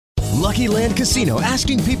Lucky Land Casino,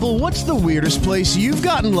 asking people, what's the weirdest place you've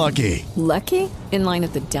gotten lucky? Lucky? In line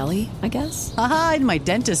at the deli, I guess? Aha, in my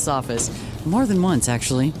dentist's office. More than once,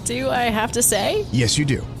 actually. Do I have to say? Yes, you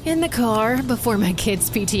do. In the car before my kids'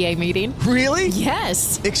 PTA meeting. Really?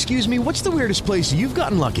 Yes. Excuse me, what's the weirdest place you've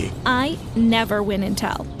gotten lucky? I never win and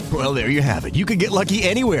tell. Well, there you have it. You can get lucky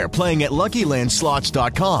anywhere, playing at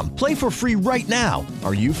LuckyLandSlots.com. Play for free right now.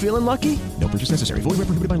 Are you feeling lucky? No purchase necessary. Void where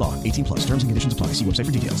prohibited by law. 18 plus. Terms and conditions apply. See website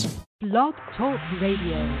for details. Blog Talk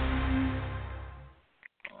Radio.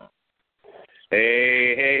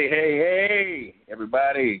 Hey,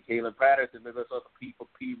 everybody. Caleb Patterson with us on the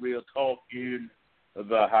P4P Real Talk in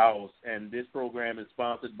the house. And this program is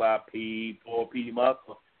sponsored by P4P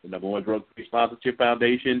Muscle, the number one drug-free sponsorship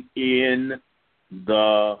foundation in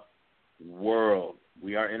the world.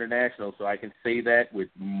 We are international, so I can say that with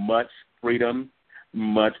much freedom,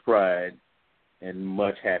 much pride, and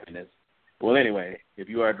much happiness. Well, anyway, if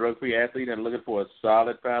you are a drug-free athlete and looking for a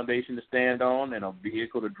solid foundation to stand on and a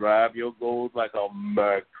vehicle to drive your goals like a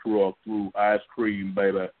Mack truck through ice cream,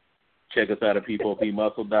 baby, check us out at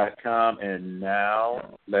P4PMuscle.com. And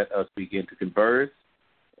now let us begin to converse,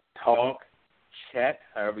 talk, chat,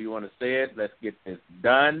 however you want to say it. Let's get this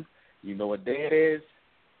done. You know what day it is.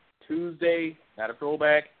 Tuesday, not a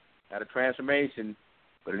throwback, not a transformation,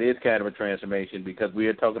 but it is kind of a transformation because we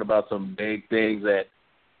are talking about some big things at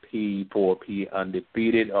P4P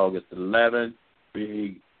Undefeated, August 11th.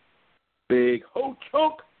 Big whole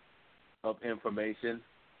chunk of information.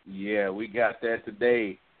 Yeah, we got that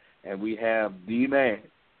today. And we have the man,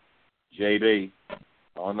 JB,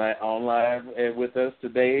 on live with us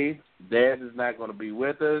today. Dad is not going to be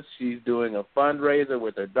with us. She's doing a fundraiser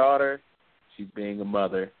with her daughter. She's being a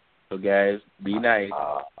mother. So, guys, be nice.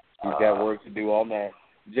 She's got work to do on that.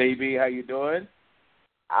 JB, how you doing?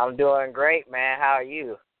 I'm doing great, man. How are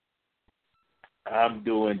you? I'm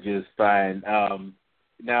doing just fine.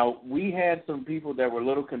 Now, we had some people that were a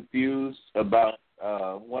little confused about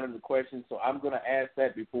one of the questions, so I'm going to ask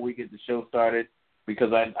that before we get the show started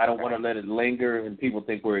because I don't want to let it linger and people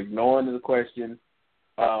think we're ignoring the question.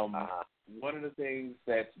 One of the things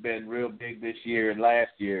that's been real big this year and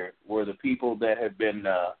last year were the people that have been,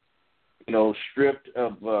 stripped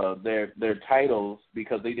of their titles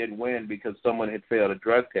because they didn't win because someone had failed a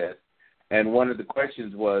drug test. And one of the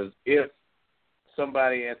questions was if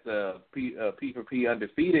somebody at the P4P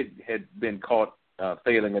Undefeated had been caught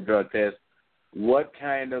failing a drug test, what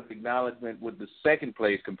kind of acknowledgement would the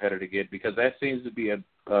second-place competitor get? Because that seems to be a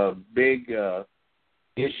big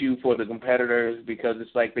issue for the competitors because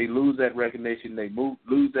it's like they lose that recognition, they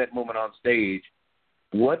lose that moment on stage.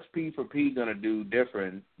 What's P4P going to do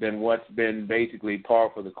different than what's been basically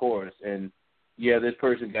par for the course? And, yeah, this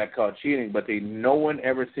person got caught cheating, but no one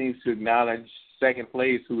ever seems to acknowledge second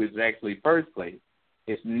place who is actually first place.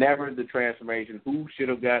 It's never the transformation. Who should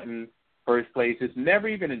have gotten first place? It's never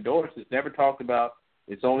even endorsed. It's never talked about.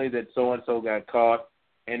 It's only that so-and-so got caught,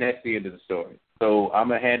 and that's the end of the story. So I'm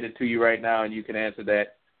going to hand it to you right now, and you can answer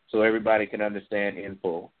that so everybody can understand in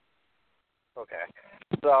full. Okay.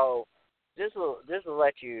 So this will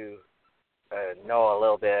let you know a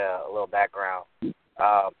little background.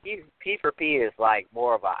 P4P is like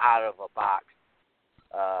more of a out-of-a-box.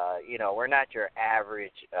 We're not your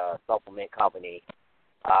average supplement company.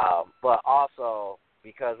 But also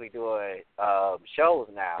because we do shows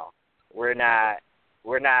now, we're not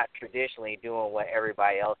traditionally doing what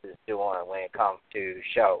everybody else is doing when it comes to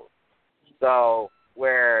shows. So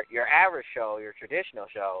where your average show, your traditional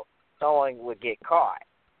show, someone would get caught,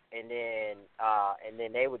 and then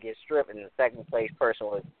they would get stripped, and the second place person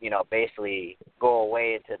would basically go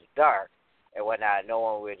away into the dark and whatnot. No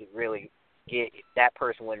one would really that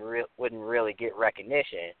person wouldn't really get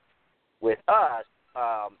recognition. With us,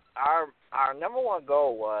 our number one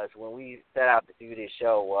goal was when we set out to do this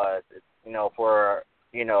show was, for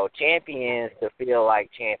champions to feel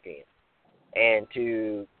like champions and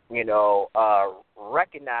to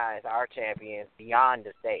recognize our champions beyond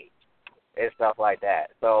the stage and stuff like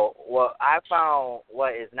that. So what I found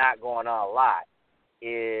what is not going on a lot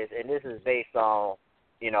is, and this is based on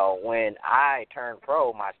when I turned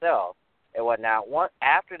pro myself and whatnot,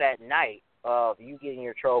 after that night of you getting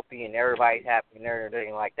your trophy and everybody's happy and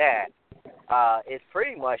everything like that, it's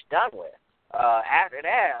pretty much done with. After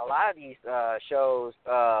that, a lot of these shows,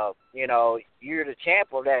 you're the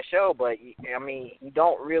champ of that show, but, you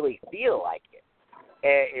don't really feel like it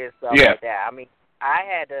and stuff like that. I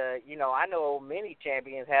had to, I know many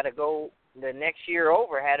champions had to go the next year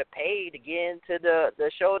over, had to pay to get into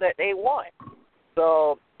the show that they won.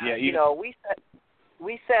 So,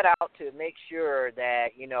 we set out to make sure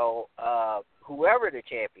that, whoever the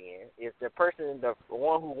champion, if the person, the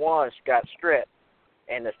one who won, got stripped,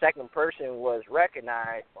 and the second person was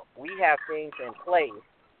recognized, we have things in place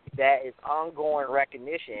that is ongoing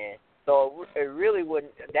recognition. So it really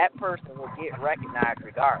wouldn't. That person will get recognized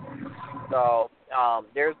regardless. So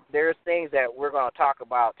there's things that we're going to talk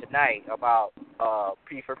about tonight about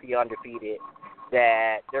P4P Undefeated,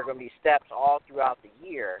 that there are going to be steps all throughout the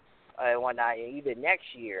year and whatnot, and even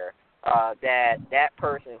next year, that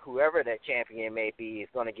person, whoever that champion may be, is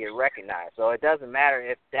going to get recognized. So it doesn't matter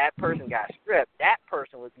if that person got stripped. That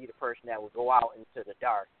person would be the person that would go out into the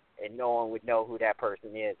dark, and no one would know who that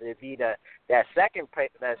person is. It'd be that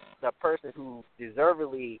the person who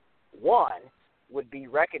deservedly won would be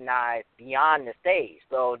recognized beyond the stage.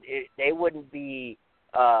 So they wouldn't be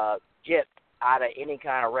gypped out of any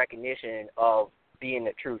kind of recognition of being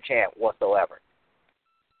the true champ whatsoever.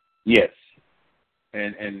 Yes,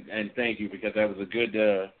 and thank you, because that was a good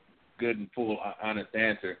and full, honest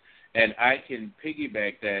answer. And I can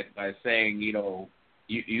piggyback that by saying,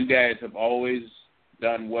 you guys have always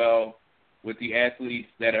done well with the athletes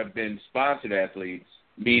that have been sponsored athletes,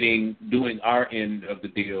 meaning doing our end of the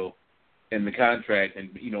deal in the contract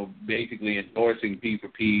and, basically endorsing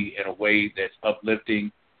P4P in a way that's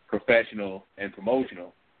uplifting, professional, and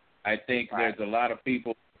promotional. I think there's a lot of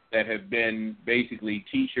people that have been basically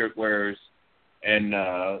T-shirt wearers and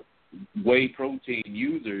whey protein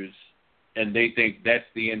users, and they think that's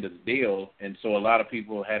the end of the deal. And so a lot of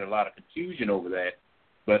people had a lot of confusion over that.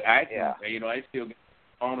 But I think, I still get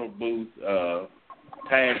Arnold Booth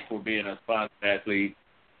tagged for being a sponsored athlete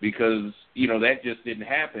because, that just didn't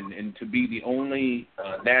happen. And to be the only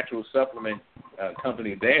natural supplement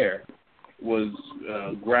company there was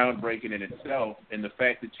groundbreaking in itself. And the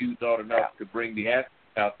fact that you thought enough to bring the athletes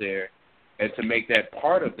out there and to make that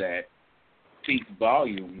part of that speaks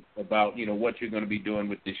volume about, what you're going to be doing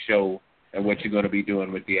with this show and what you're going to be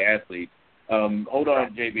doing with the athletes. Hold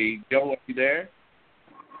on, JB. Joe, are you there?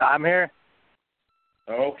 I'm here.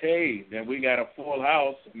 Okay, then we got a full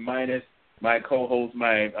house minus my co-host,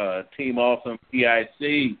 my Team Awesome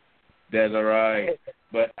PIC, Desiree.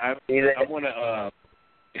 But I want to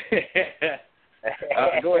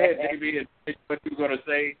go ahead, JB, and finish what you're going to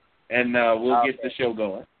say, and we'll get the show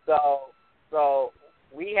going. So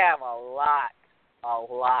we have a lot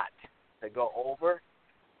to go over,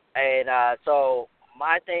 and so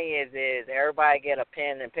my thing is everybody get a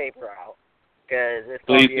pen and paper out, because it's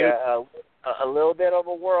going to be a little bit of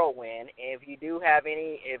a whirlwind. And if you do have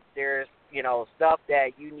if there's stuff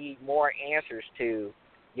that you need more answers to,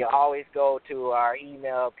 you always go to our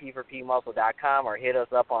email, p4pmuscle.com, or hit us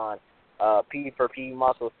up on P4P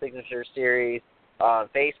Muscle Signature Series on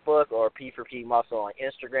Facebook, or P4P Muscle on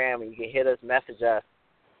Instagram, and you can hit us, message us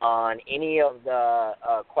on any of the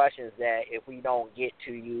questions that if we don't get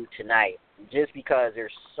to you tonight, just because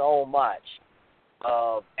there's so much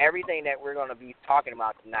of everything that we're going to be talking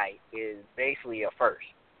about tonight is basically a first.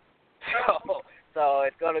 So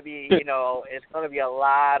it's going to be, it's going to be a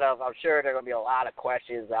lot of, I'm sure there are going to be a lot of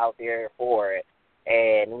questions out there for it.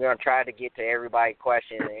 And we're going to try to get to everybody's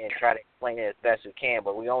question and try to explain it as best we can,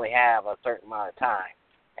 but we only have a certain amount of time.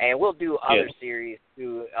 And we'll do other series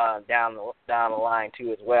too, down the line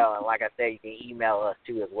too as well. And like I said, you can email us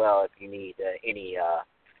too as well if you need any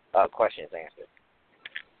questions answered.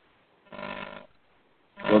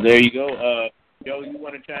 Well, there you go. Joe, you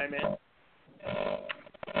want to chime in?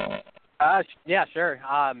 Yeah, sure.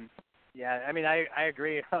 I mean, I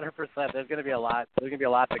agree 100%. There's going to be a lot. There's going to be a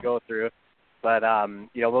lot to go through, but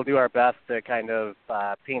we'll do our best to kind of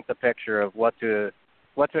paint the picture of what to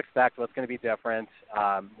expect, what's going to be different.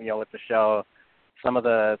 With the show, some of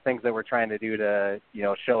the things that we're trying to do to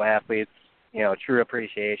show athletes true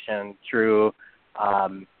appreciation, true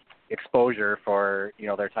exposure for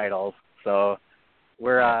their titles. So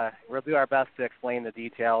we'll do our best to explain the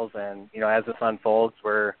details, and as this unfolds,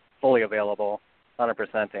 we're fully available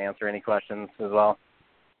 100% to answer any questions as well.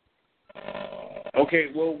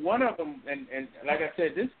 Okay, well, one of them, and like I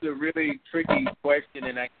said, this is a really tricky question,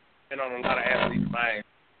 and I been on a lot of athletes' minds.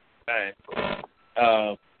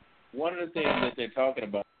 One of the things that they're talking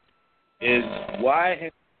about is why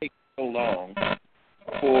has it taken so long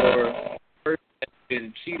for a person that's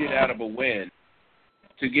been cheated out of a win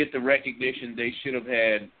to get the recognition they should have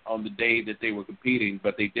had on the day that they were competing,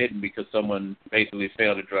 but they didn't because someone basically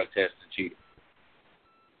failed a drug test and cheated.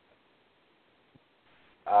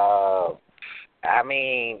 I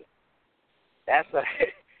mean, that's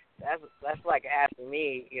like asking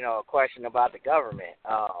me, a question about the government.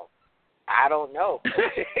 I don't know.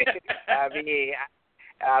 I mean,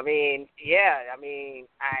 I mean, yeah,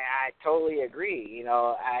 I totally agree. You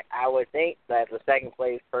know, I would think that the second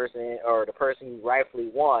place person or the person who rightfully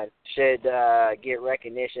won should get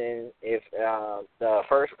recognition if the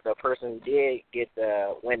person who did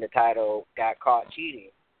win the title got caught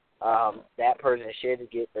cheating. That person should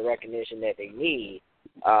get the recognition that they need.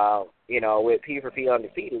 You know, with P4P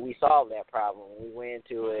Undefeated, we solved that problem. We went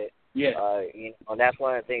into it. Yeah. You know, and that's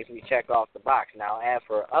one of the things we check off the box. Now, as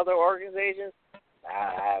for other organizations,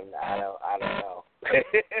 I don't know. I don't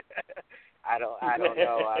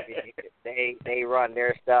know. I mean, they run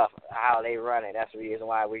their stuff how they run it. That's the reason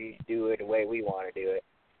why we do it the way we want to do it.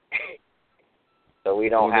 So we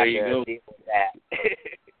don't have to deal with that.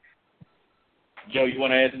 Joe, you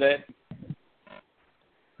want to add to that?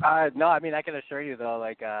 No, I mean, I can assure you, though,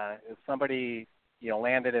 like, if somebody, you know,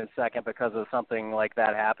 landed in second because of something like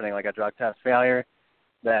that happening, like a drug test failure,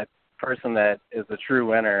 that person that is the true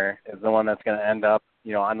winner is the one that's going to end up,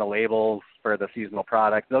 you know, on the labels for the seasonal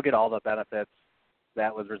product. They'll get all the benefits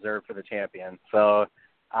that was reserved for the champion. So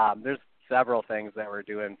there's several things that we're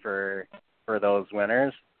doing for those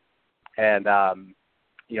winners. And,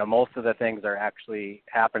 you know, most of the things are actually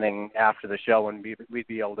happening after the show when we'd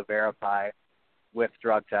be able to verify with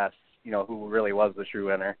drug tests, you know, who really was the true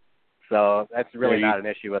winner. So that's really not an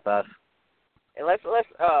issue with us. And let's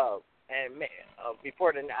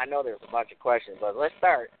before then, I know there's a bunch of questions, but let's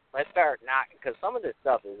start knocking, because some of this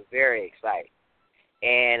stuff is very exciting,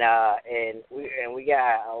 and we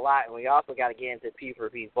got a lot, and we also got to get into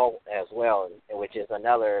P4P Boys as well, which is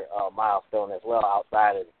another milestone as well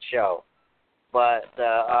outside of the show. But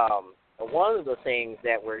one of the things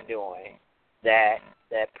that we're doing that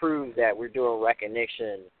proves that we're doing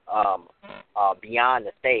recognition beyond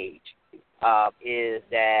the stage is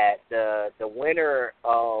that the winner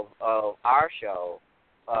of our show,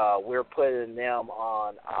 we're putting them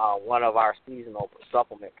on one of our seasonal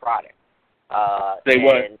supplement products.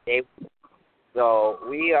 So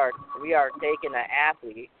we are taking an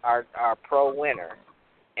athlete, our pro winner,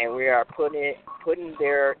 and we are putting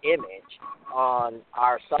their image on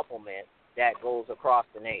our supplement that goes across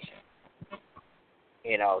the nation.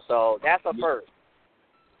 You know, so that's a first.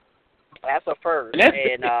 That's a first,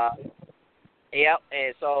 and yep.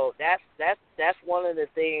 And so that's one of the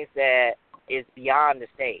things that is beyond the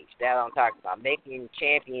stage that I'm talking about, making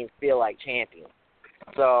champions feel like champions.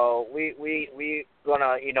 So we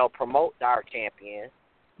gonna, you know, promote our champions,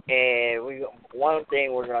 and one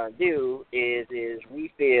thing we're gonna do is we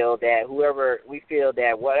feel that whatever we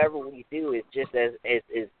do is just as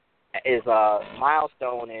a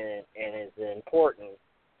milestone and is important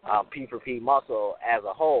P4P muscle as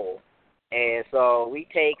a whole. And so we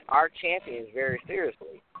take our champions very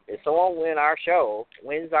seriously. If someone wins our show,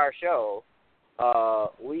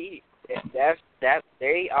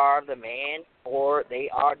 they are the man or they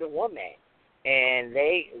are the woman, and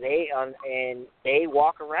they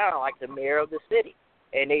walk around like the mayor of the city,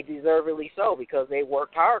 and they deservedly so because they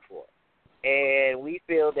worked hard for it. And we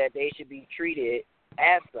feel that they should be treated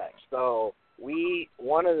as such. So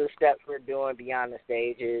one of the steps we're doing beyond the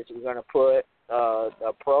stage is we're going to put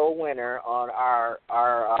a pro winner on our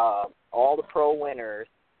all the pro winners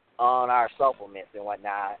on our supplements and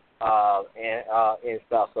whatnot, and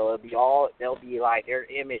stuff. So they'll be like, their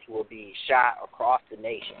image will be shot across the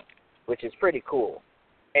nation, which is pretty cool.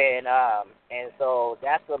 And so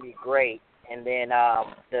that's gonna be great. And then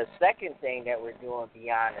the second thing that we're doing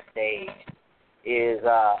beyond the stage is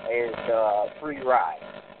free ride.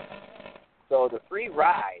 So the free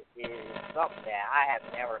ride is something that I have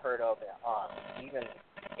never heard of even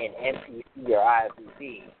in NPC or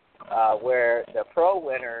IFBB, where the pro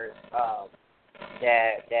winners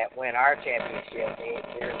that win our championship,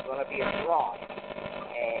 there's going to be a drawing,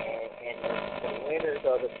 and the winners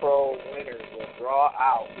of the pro winners will draw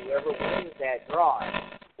out. Whoever wins that drawing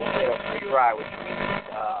will get a free ride, which means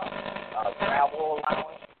travel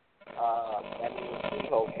allowance. That means free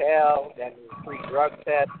hotel, that means free drug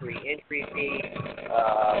test, free entry fee.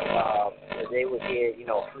 They would get, you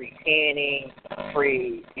know, free tanning,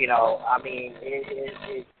 free, you know, I mean,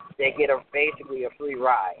 they get basically a free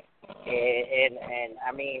ride. And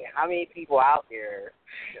I mean, how many people out there?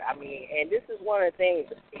 I mean, and this is one of the things,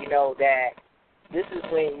 you know, that this is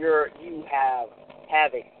when you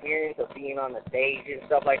have experience of being on the stage and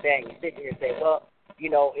stuff like that, and you sit there and say, well, you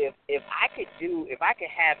know, if I could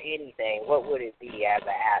have anything, what would it be as an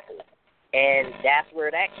athlete? And that's where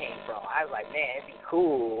that came from. I was like, man, it'd be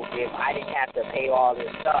cool if I didn't have to pay all this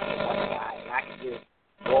stuff and whatnot, and I could just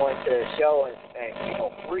go into the show and you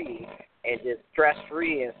know, free and just stress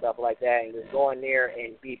free and stuff like that, and just go in there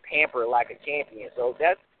and be pampered like a champion. So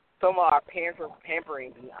that's some of our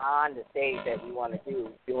pampering beyond the stage that we want to do,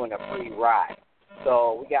 doing a free ride.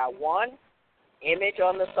 So we got 1, image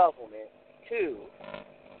on the supplement. 2,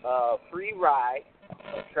 free ride,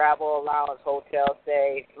 travel allowance, hotel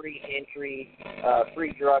stay, free entry,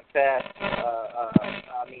 free drug test,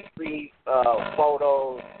 free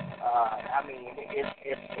photos.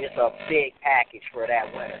 It's a big package for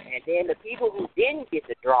that winner. And then the people who didn't get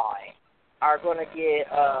the drawing are going to get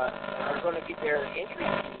their entry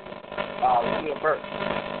reimbursed.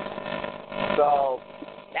 So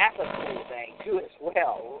that's a cool thing too as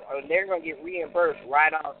well. They're going to get reimbursed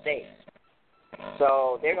right on stage.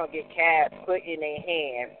 So they're going to get cash put in their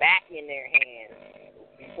hand, back in their hands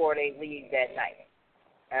before they leave that night.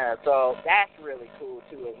 So that's really cool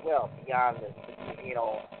too as well, beyond the,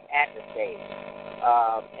 at the stage.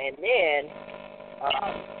 And then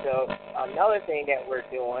so another thing that we're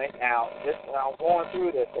doing now, I'm going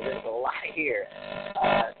through this because there's a lot here.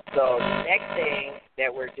 So the next thing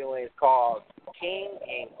that we're doing is called King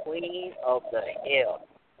and Queen of the Hill.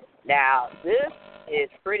 Now this is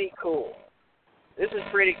pretty cool.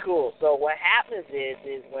 So what happens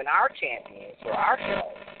is when our champions or our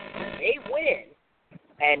show, they win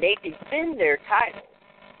and they defend their titles,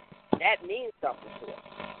 that means something to them.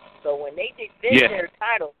 So when they defend their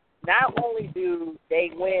title, not only do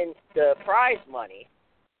they win the prize money,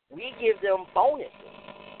 we give them bonuses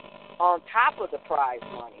on top of the prize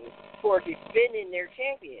money for defending their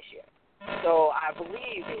championship. So I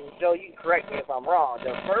believe, and Joe, you can correct me if I'm wrong,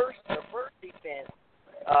 the first defense,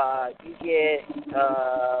 you get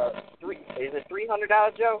is it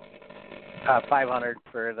 $300, Joe? $500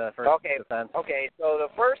 for the first defense. Okay, so the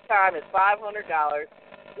first time is $500.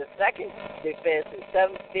 The second defense is $750,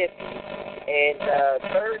 and the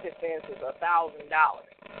third defense is $1,000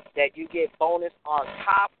 that you get bonus on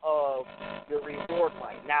top of the reward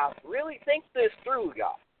money. Now, really think this through,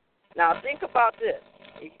 y'all. Now, think about this.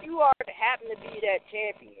 If you are to happen to be that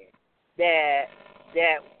champion that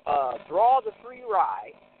draw the free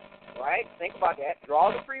ride, right? Think about that.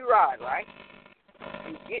 Draw the free ride, right?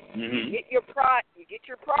 You get your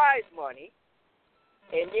prize money,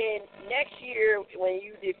 and then next year when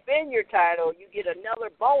you defend your title, you get another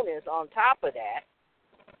bonus on top of that.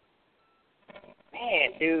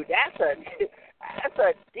 Man, dude, that's a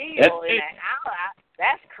deal, and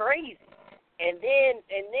that's crazy. And then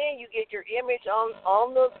you get your image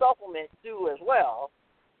on the supplement too as well.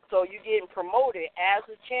 So you're getting promoted as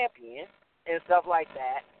a champion and stuff like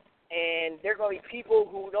that. And there are going to be people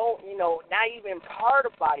who don't, not even part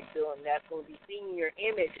of bodybuilding that's going to be seeing your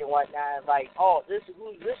image and whatnot. Like, oh,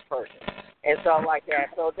 who's this person? And stuff like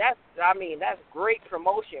that. So that's great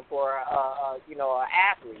promotion for an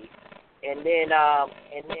athlete. And then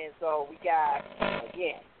so we got,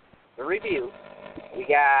 again, the review. We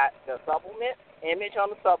got the supplement, image on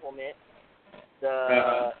the supplement,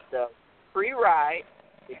 the free ride,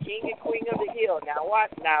 the King and Queen of the Hill. Now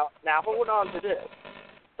watch. Now hold on to this.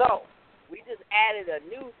 So we just added a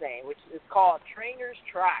new thing, which is called Trainer's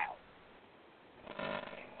Trial.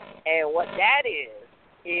 And what that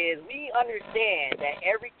is we understand that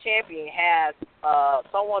every champion has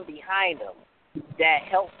someone behind them that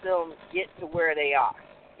helps them get to where they are.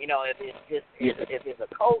 If it's a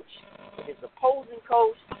coach, if it's a posing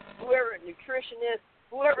coach, whoever, a nutritionist,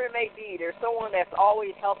 whoever it may be, there's someone that's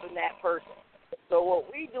always helping that person. So what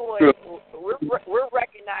we doing, we're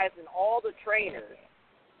recognizing all the trainers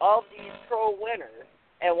of these pro winners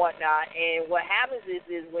and whatnot. And what happens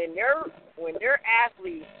is when their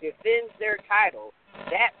athlete defends their title,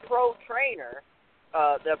 that pro trainer,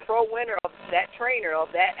 the pro winner of that trainer of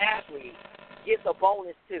that athlete gets a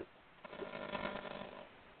bonus too.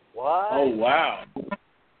 What? Oh, wow.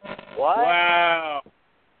 What? Wow.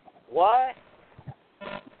 What?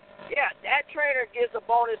 Yeah, that trainer gets a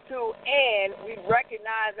bonus too, and we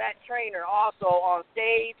recognize that trainer also on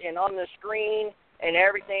stage and on the screen and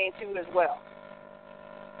everything too as well.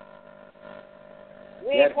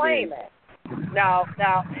 We ain't playing that. Now,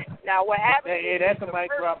 what happens? Hey, that's a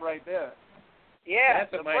mic drop right there. Yeah,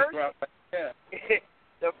 that's a mic drop right there.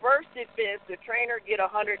 The first defense, the trainer get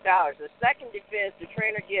 $100. The second defense, the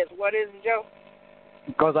trainer gets, what is it, Joe?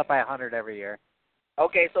 It goes up by $100 every year.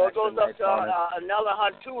 Okay, so it goes up to another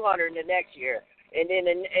 $200 in the next year. And then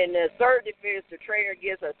in the third defense, the trainer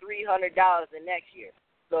gets a $300 the next year.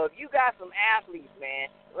 So if you got some athletes,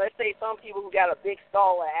 man, let's say some people who got a big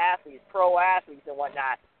stall of athletes, pro athletes and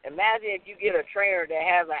whatnot, imagine if you get a trainer that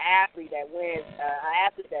has an athlete that wins, an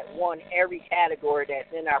athlete that won every category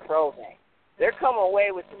that's in our program. They're coming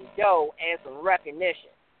away with some dough and some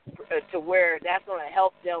recognition to where that's going to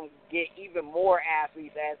help them get even more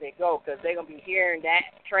athletes as they go, because they're going to be hearing that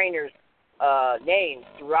trainer's names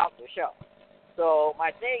throughout the show. So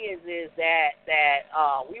my thing is that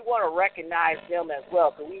we want to recognize them as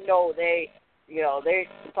well, because we know a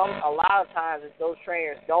lot of times those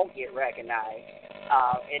trainers don't get recognized.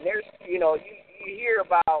 And there's, you hear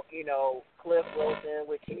about, Cliff Wilson,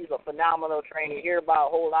 which he's a phenomenal trainer. You hear about a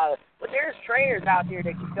whole lot of, but there's trainers out there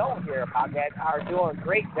that you don't hear about that are doing a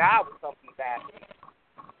great job with some of these athletes.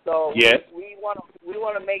 So yes. we want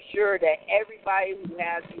to make sure that everybody who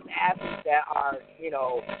has these athletes that are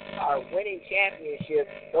winning championships,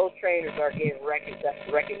 those trainers are getting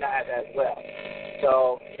recognized as well.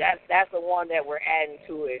 So that's the one that we're adding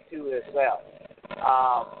to it too as well.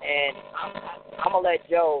 And I'm gonna let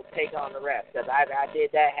Joe take on the rest, because I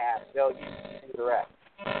did that half. Joe, you do the rest.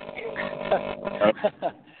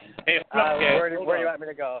 Where do you want me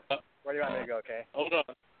to go? Where do you want me to go? Okay. Hold on.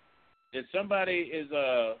 If somebody is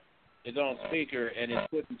on speaker and is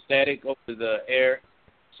putting static over the air,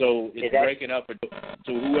 so it's breaking up.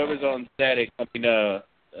 So whoever's on static,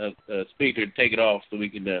 speaker, take it off so we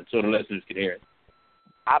can so the listeners can hear it.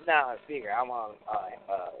 I'm not on speaker. I'm on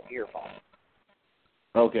earphone.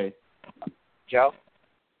 Okay. Joe?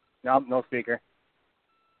 No speaker.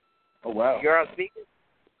 Oh, wow. You're on speaker?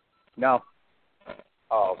 No.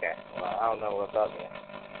 Oh, okay. Well, I don't know what's up there.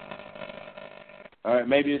 All right,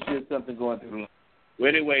 maybe it's just something going through the line. Well,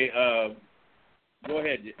 anyway, go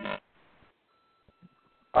ahead.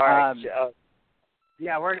 All right.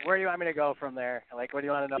 Yeah, where do you want me to go from there? Like, what do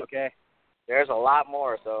you want to know, okay? There's a lot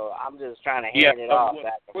more, so I'm just trying to hand it off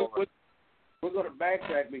back and forth. We're going to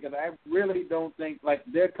backtrack, because I really don't think,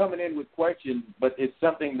 they're coming in with questions, but it's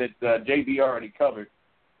something that JB already covered.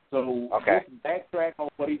 So okay. Just backtrack on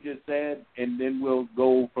what he just said, and then we'll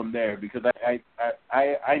go from there, because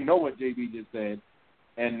I know what JB just said.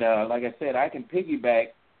 And like I said, I can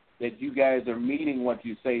piggyback that you guys are meaning what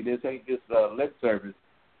you say. This ain't just lip service,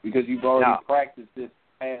 because you've already practiced this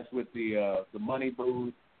past with the money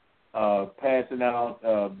booth, passing out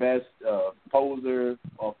best poser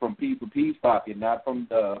from P4P's pocket, not from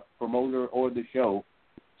the promoter or the show.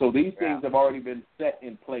 So these things have already been set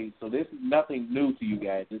in place. So this is nothing new to you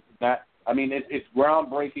guys. This is not. I mean, it's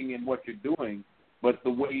groundbreaking in what you're doing, but the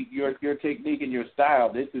way your technique and your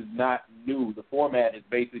style, this is not new. The format has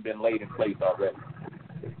basically been laid in place already.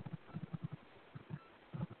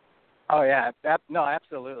 Oh yeah, no,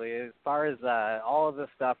 absolutely. As far as all of this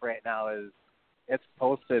stuff right now it's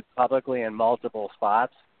posted publicly in multiple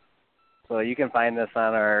spots, so you can find this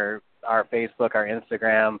on our Facebook, our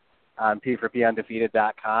Instagram, on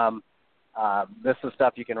P4PUndefeated.com. This is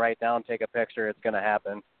stuff you can write down, take a picture. It's going to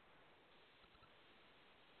happen.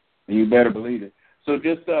 You better believe it. So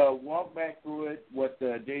just walk back through it, what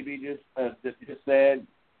JB just said,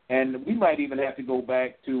 and we might even have to go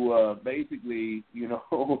back to basically,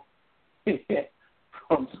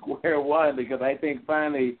 from square one, because I think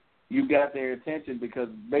finally you got their attention, because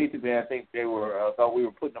basically I think they were thought we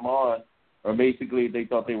were putting them on, or basically they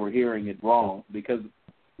thought they were hearing it wrong, because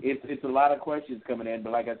it's a lot of questions coming in,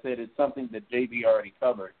 but like I said, it's something that JB already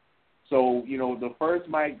covered. So, the first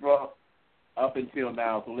mic drop up until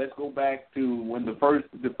now, so let's go back to when the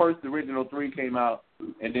first original 3 came out,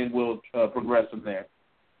 and then we'll progress from there.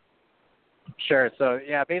 Sure. So,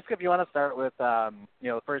 yeah, basically if you want to start with, the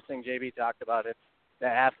first thing JB talked about, it's the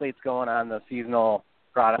athletes going on the seasonal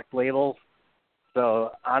product labels.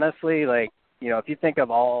 So, honestly, if you think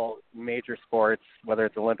of all major sports, whether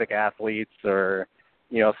it's Olympic athletes or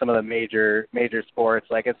some of the major sports,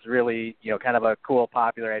 it's really, kind of a cool,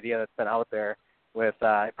 popular idea that's been out there with,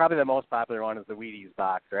 probably the most popular one is the Wheaties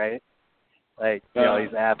box, right?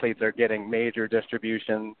 These athletes are getting major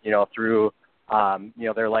distribution, through,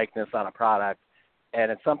 their likeness on a product.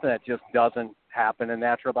 And it's something that just doesn't happen in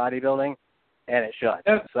natural bodybuilding, and it should.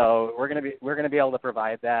 So we're going to be able to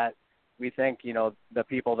provide that. We think, the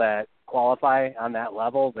people that qualify on that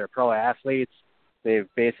level, they're pro athletes. They've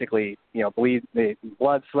basically, bleed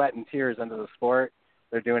blood, sweat, and tears into the sport.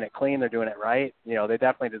 They're doing it clean. They're doing it right. They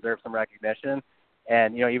definitely deserve some recognition.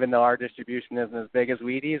 And, even though our distribution isn't as big as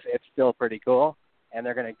Wheaties, it's still pretty cool. And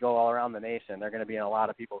they're going to go all around the nation. They're going to be in a lot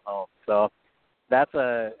of people's homes. So that's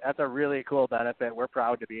a really cool benefit. We're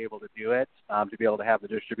proud to be able to do it, to be able to have the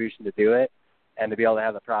distribution to do it, and to be able to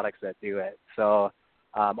have the products that do it. So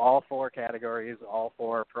all 4 categories, all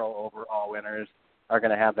 4 pro overall winners are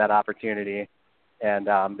going to have that opportunity. And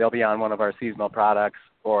they'll be on one of our seasonal products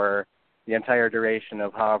for the entire duration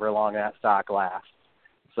of however long that stock lasts.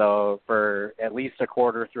 So for at least a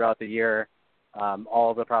quarter throughout the year,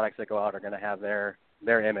 all of the products that go out are going to have their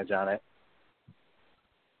image on it.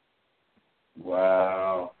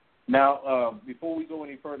 Wow. Now, before we go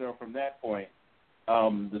any further from that point,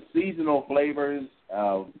 The seasonal flavors,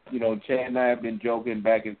 Chad and I have been joking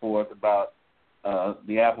back and forth about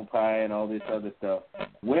the apple pie and all this other stuff.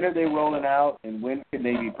 When are they rolling out, and when can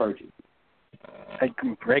they be purchased?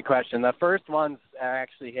 Great question. The first ones are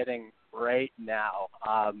actually hitting right now.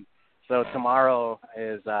 So tomorrow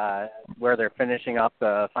is where they're finishing up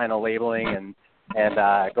the final labeling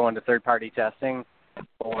and going to third-party testing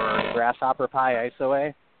for Grasshopper Pie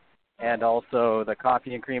ISOA, and also the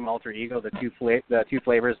Coffee and Cream Ultra Ego, the two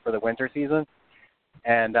flavors for the winter season.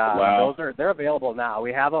 And wow. they're available now.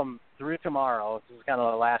 We have them through tomorrow. This is kind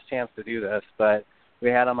of the last chance to do this, but we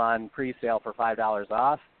had them on pre-sale for $5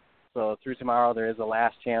 off. So through tomorrow, there is a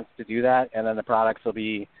last chance to do that, and then the products will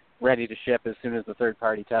be ready to ship as soon as the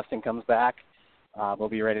third-party testing comes back. We'll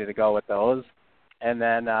be ready to go with those. And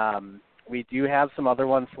then we do have some other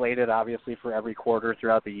ones slated, obviously, for every quarter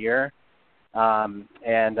throughout the year.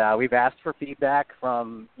 And we've asked for feedback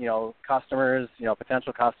from, customers,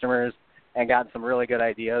 potential customers, and gotten some really good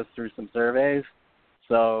ideas through some surveys.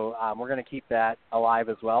 So we're going to keep that alive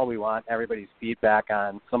as well. We want everybody's feedback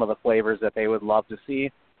on some of the flavors that they would love to see.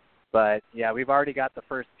 But, yeah, we've already got the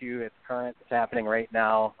first two. It's current. It's happening right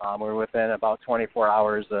now. We're within about 24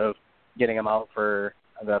 hours of getting them out for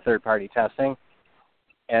the third-party testing.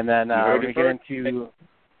 And then when we get into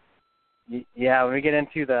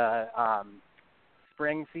the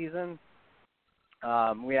spring season,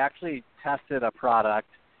 we actually tested a product.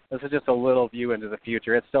 This is just a little view into the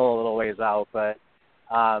future. It's still a little ways out, but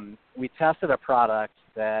we tested a product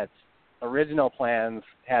that original plans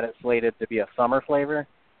had it slated to be a summer flavor,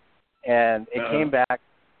 and it came back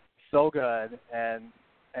so good and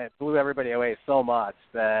it blew everybody away so much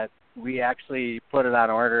that we actually put it on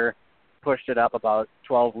order, pushed it up about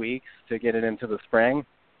 12 weeks to get it into the spring.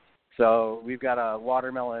 So we've got a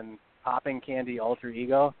watermelon popping candy Ultra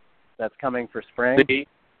Ego that's coming for spring.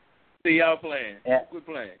 See y'all playing. Yeah. Quit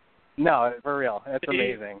playing. No, for real. It's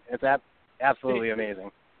amazing. It's absolutely amazing.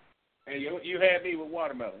 Hey, you had me with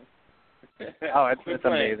watermelon. Oh, it's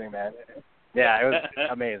amazing, man. Yeah, it was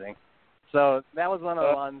amazing. So that was one of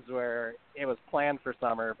the ones where it was planned for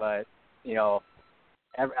summer, but,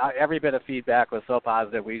 every bit of feedback was so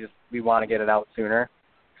positive, we want to get it out sooner.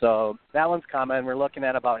 So that one's coming. We're looking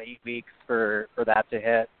at about 8 weeks for that to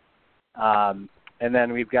hit. And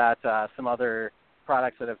then we've got some other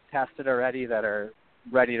products that have tested already that are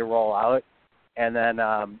ready to roll out. And then,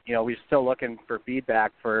 we're still looking for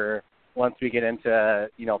feedback for once we get into,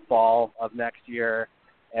 fall of next year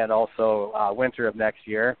and also winter of next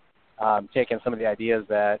year, taking some of the ideas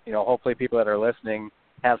that, hopefully people that are listening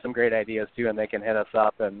have some great ideas too, and they can hit us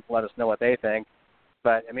up and let us know what they think.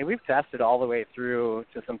 But, we've tested all the way through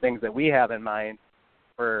to some things that we have in mind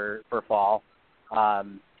for fall. Our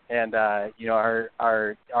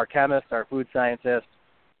chemists, our food scientists,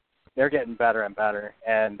 they're getting better and better.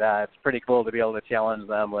 And it's pretty cool to be able to challenge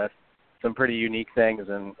them with some pretty unique things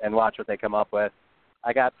and watch what they come up with.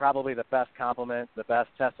 I got probably the best compliment, the best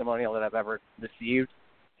testimonial that I've ever received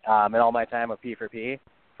in all my time with P4P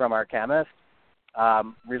from our chemist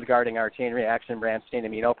regarding our chain reaction branch chain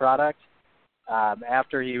amino product.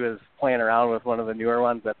 After he was playing around with one of the newer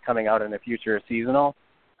ones that's coming out in the future seasonal,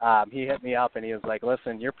 he hit me up and he was like,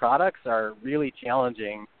 listen, your products are really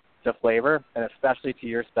challenging to flavor, and especially to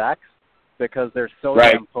your specs, because they're so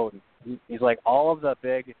damn potent. He's like, all of the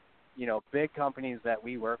big companies that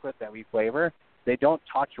we work with that we flavor, they don't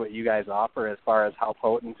touch what you guys offer as far as how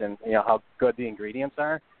potent and how good the ingredients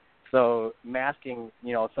are. So masking,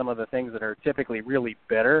 some of the things that are typically really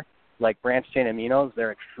bitter, like branch chain aminos,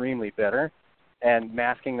 they're extremely bitter, and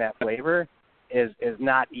masking that flavor is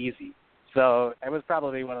not easy. So it was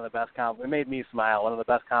probably one of the best it made me smile. One of the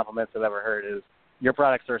best compliments I've ever heard is, your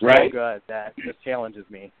products are so good that this challenges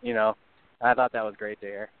me. I thought that was great to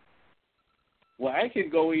hear. Well, I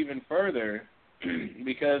could go even further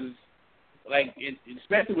because,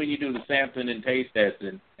 especially when you do the sampling and taste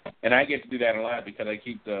testing, and I get to do that a lot because I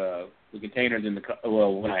keep the containers in the car.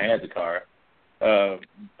 Well, when I had the car,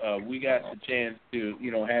 we got the chance to,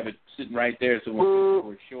 have it sitting right there. So when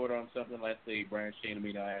we're short on something, let's say branch chain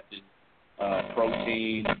amino acid,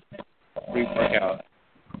 protein, pre-workout,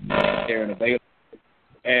 there and available.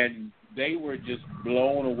 And they were just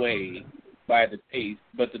blown away by the taste.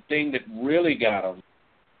 But the thing that really got them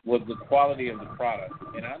was the quality of the product.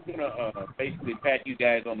 And I'm going to basically pat you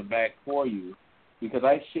guys on the back for you, because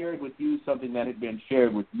I shared with you something that had been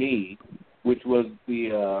shared with me, which was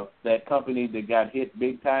that company that got hit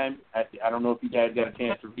big time. I don't know if you guys got a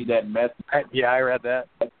chance to read that message. Yeah, I read that.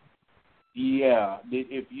 Yeah,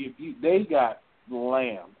 they got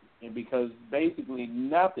slammed, and because basically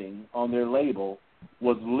nothing on their label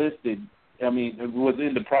was listed was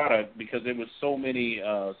in the product because there was so many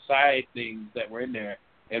side things that were in there.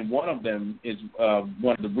 And one of them is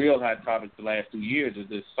one of the real hot topics the last 2 years is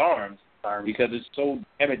this SARMs, because it's so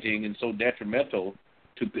damaging and so detrimental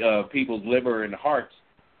to people's liver and hearts.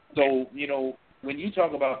 So, when you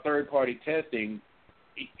talk about third-party testing,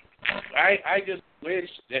 I just wish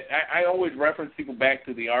that I always reference people back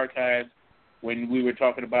to the archives when we were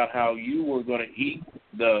talking about how you were going to eat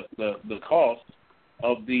the cost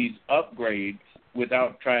of these upgrades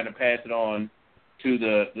without trying to pass it on to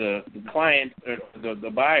the client or the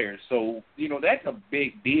buyers. So, that's a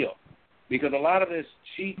big deal because a lot of this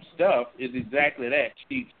cheap stuff is exactly that,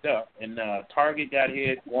 cheap stuff. And Target got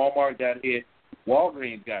hit, Walmart got hit,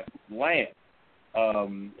 Walgreens got slammed.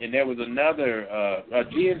 And there was another,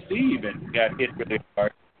 GNC even got hit really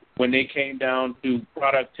hard when they came down to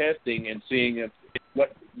product testing and seeing if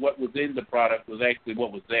what was in the product was actually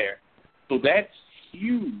what was there. So that's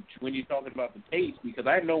huge when you're talking about the taste, because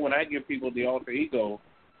I know when I give people the alter ego,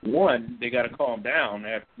 one, they got to calm down.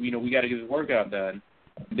 After, we got to get the workout done.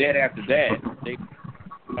 Then after that, they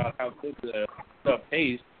about how good the stuff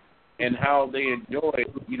tastes and how they enjoy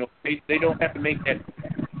it. They don't have to make that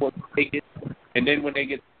before they take it. And then when they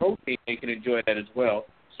get the protein, they can enjoy that as well.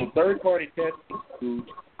 So third-party testing food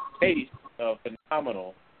tastes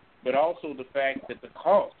phenomenal, but also the fact that the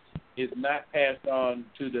cost is not passed on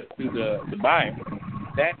to the buyer.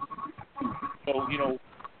 That so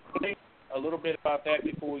think a little bit about that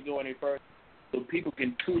before we go any further, so people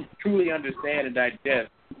can truly understand and digest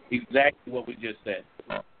exactly what we just said.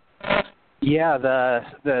 Yeah,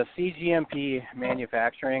 the CGMP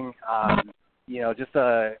manufacturing, just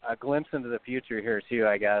a glimpse into the future here too,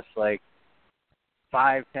 I guess. Like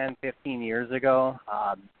 5, 10, 15 years ago,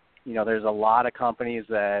 there's a lot of companies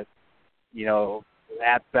that,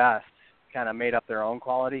 at best, kind of made up their own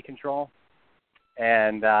quality control,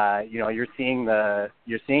 and you're seeing the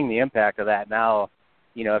impact of that now.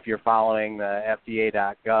 If you're following the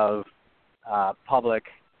FDA.gov public,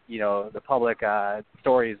 the public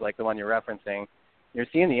stories like the one you're referencing, you're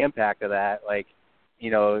seeing the impact of that. Like,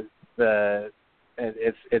 it's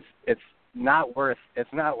not worth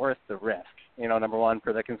the risk. Number one,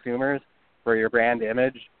 for the consumers, for your brand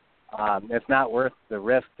image, it's not worth the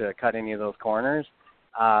risk to cut any of those corners.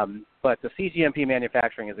 But the CGMP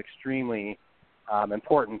manufacturing is extremely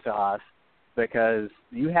important to us because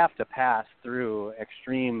you have to pass through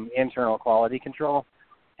extreme internal quality control,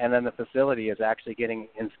 and then the facility is actually getting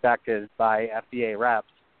inspected by FDA reps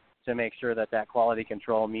to make sure that quality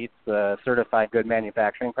control meets the certified good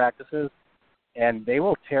manufacturing practices. And they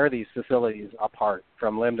will tear these facilities apart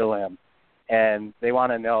from limb to limb. And they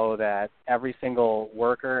want to know that every single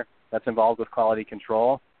worker that's involved with quality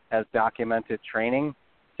control has documented training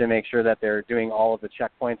to make sure that they're doing all of the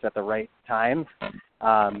checkpoints at the right times.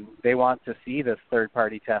 They want to see this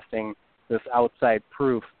third-party testing, this outside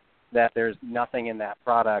proof that there's nothing in that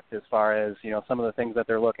product as far as, some of the things that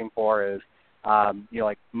they're looking for is,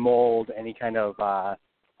 like mold, any kind of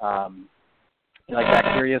like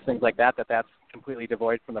bacteria, things like that, that's completely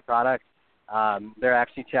devoid from the product. They're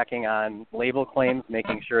actually checking on label claims,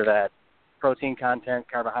 making sure that protein content,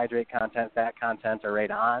 carbohydrate content, fat content are right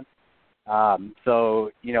on.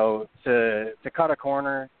 So, to cut a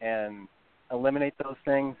corner and eliminate those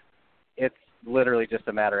things, it's literally just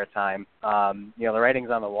a matter of time. The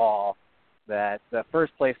writing's on the wall that the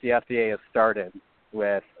first place the FDA has started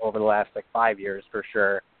with over the last 5 years for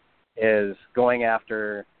sure is going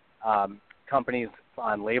after companies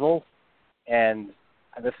on labels. And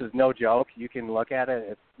this is no joke. You can look at it.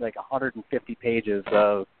 It's like 150 pages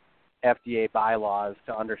of FDA bylaws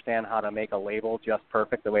to understand how to make a label just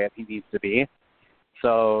perfect the way it needs to be.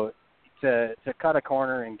 So to cut a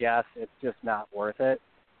corner and guess, it's just not worth it.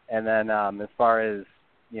 And then as far as,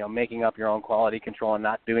 making up your own quality control and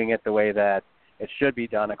not doing it the way that it should be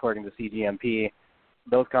done according to CGMP,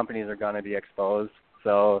 those companies are going to be exposed.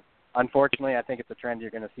 So unfortunately, I think it's a trend you're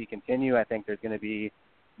going to see continue. I think there's going to be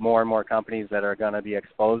more and more companies that are going to be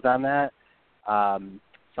exposed on that.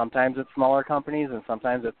 Sometimes it's smaller companies, and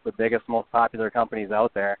sometimes it's the biggest, most popular companies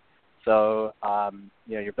out there. So,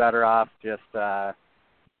 you're better off just,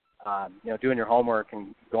 doing your homework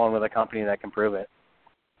and going with a company that can prove it.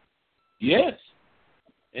 Yes.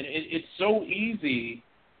 And it's so easy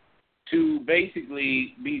to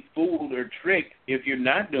basically be fooled or tricked if you're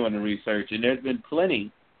not doing the research. And there's been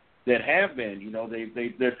plenty that have been.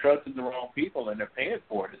 They're trusting the wrong people and they're paying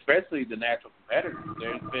for it, especially the natural competitors.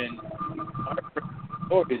 There's been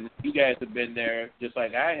stories. You guys have been there just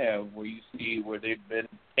like I have, where you see where they've been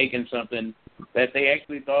taking something that they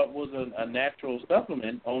actually thought was a natural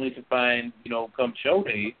supplement, only to find, come show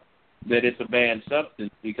day, that it's a banned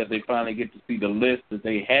substance because they finally get to see the list that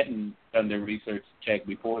they hadn't done their research check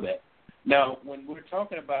before that. Now, when we're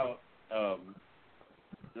talking about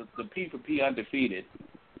the P4P Undefeated,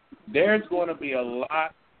 there's going to be a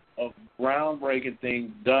lot of groundbreaking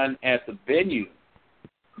things done at the venue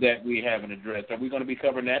that we haven't addressed. Are we going to be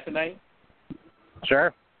covering that tonight?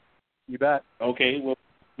 Sure. You bet. Okay, well,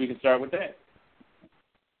 we can start with that.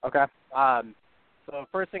 Okay. So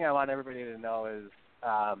first thing I want everybody to know is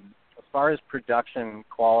as far as production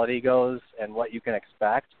quality goes and what you can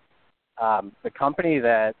expect, the company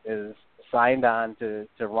that is signed on to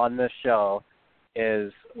run this show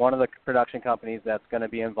is one of the production companies that's going to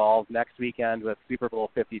be involved next weekend with Super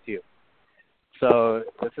Bowl 52. So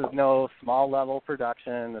this is no small-level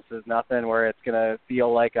production. This is nothing where it's going to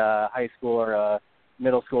feel like a high school or a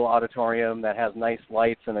middle school auditorium that has nice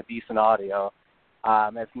lights and a decent audio.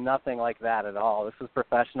 It's nothing like that at all. This is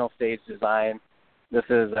professional stage design. This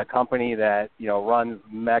is a company that, runs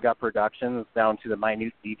mega productions down to the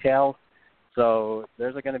minute details. So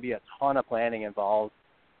there's going to be a ton of planning involved.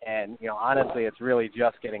 And, honestly, it's really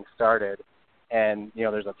just getting started. And,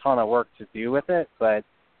 there's a ton of work to do with it. But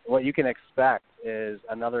what you can expect is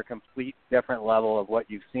another complete different level of what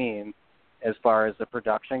you've seen as far as the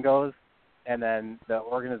production goes, and then the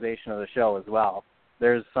organization of the show as well.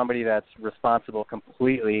 There's somebody that's responsible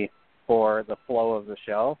completely for the flow of the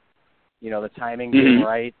show, the timing being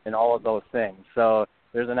right and all of those things. So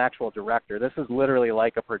there's an actual director. This is literally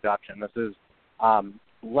like a production. This is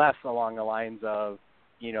less along the lines of,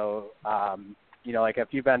 like if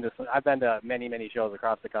you've been to, I've been to many, many shows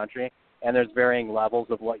across the country, and there's varying levels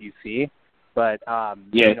of what you see. But,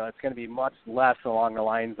 it's going to be much less along the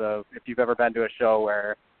lines of if you've ever been to a show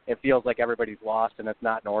where it feels like everybody's lost and it's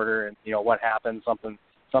not in order and, what happened,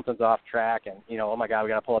 something's off track and, oh, my God, we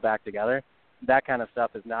got to pull it back together. That kind of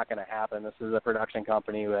stuff is not going to happen. This is a production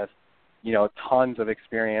company with, tons of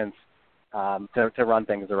experience to run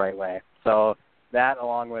things the right way. So that,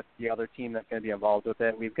 along with the other team that's going to be involved with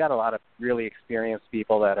it, we've got a lot of really experienced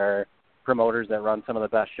people that are promoters that run some of the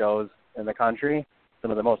best shows in the country,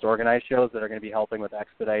 some of the most organized shows that are going to be helping with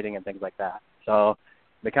expediting and things like that. So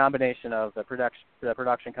the combination of the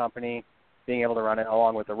production company being able to run it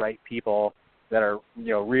along with the right people that are,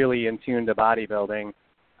 really in tune to bodybuilding,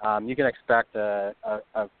 you can expect a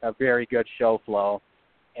very good show flow.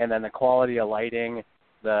 And then the quality of lighting,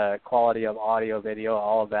 the quality of audio, video,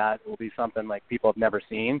 all of that will be something like people have never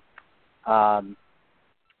seen. And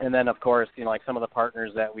then, of course, like some of the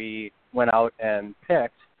partners that we went out and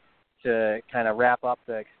picked to kind of wrap up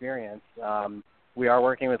the experience. We are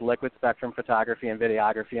working with Liquid Spectrum Photography and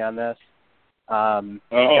Videography on this.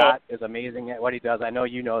 Scott is amazing at what he does. I know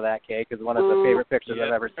you know that, Kay, because one of the favorite pictures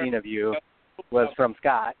I've ever seen of you was from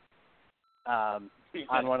Scott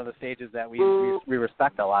on one of the stages that we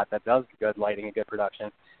respect a lot that does good lighting and good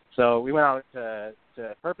production. So we went out to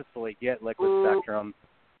purposefully get Liquid Spectrum.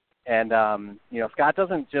 And, Scott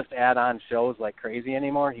doesn't just add on shows like crazy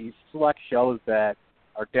anymore. He selects shows that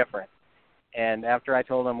are different. And after I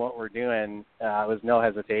told him what we're doing, it was no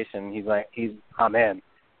hesitation. He's like, I'm in.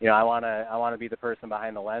 I want to be the person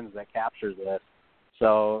behind the lens that captures this.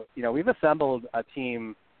 So, we've assembled a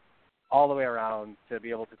team all the way around to be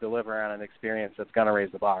able to deliver on an experience that's going to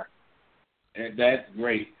raise the bar. And that's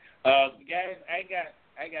great. Guys, I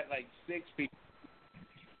got like 6 people.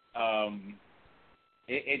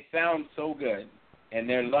 It sounds so good, and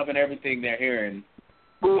they're loving everything they're hearing,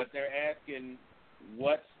 but they're asking,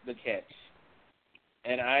 what's the catch?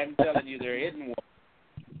 And I'm telling you there isn't one.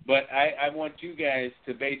 But I want you guys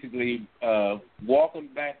to basically walk them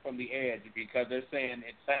back from the edge because they're saying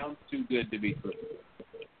it sounds too good to be true.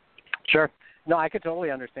 Sure. No, I could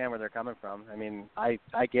totally understand where they're coming from. I mean, I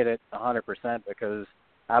get it 100% because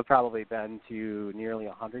I've probably been to nearly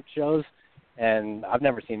 100 shows, and I've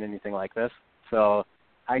never seen anything like this. So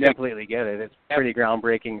I completely get it. It's pretty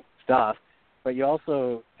groundbreaking stuff. But you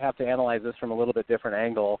also have to analyze this from a little bit different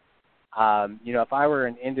angle. If I were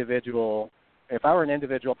an individual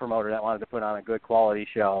promoter that wanted to put on a good quality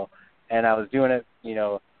show, and I was doing it,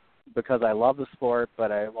 because I love the sport,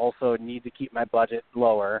 but I also need to keep my budget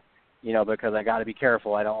lower, because I got to be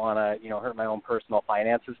careful. I don't want to, hurt my own personal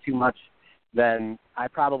finances too much. Then I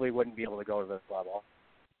probably wouldn't be able to go to this level.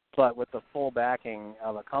 But with the full backing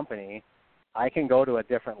of a company, I can go to a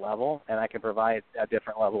different level, and I can provide a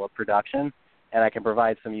different level of production, and I can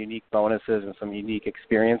provide some unique bonuses and some unique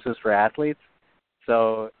experiences for athletes.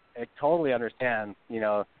 So I totally understand,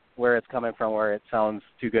 where it's coming from, where it sounds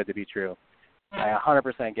too good to be true. I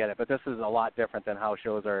 100% get it, but this is a lot different than how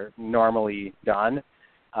shows are normally done.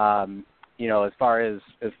 As far as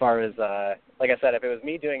like I said, if it was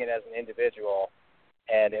me doing it as an individual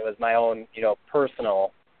and it was my own,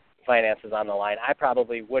 personal finances on the line, I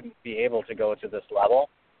probably wouldn't be able to go to this level.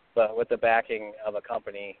 But with the backing of a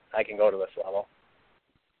company, I can go to this level.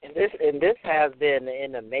 And this has been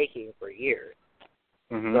in the making for years.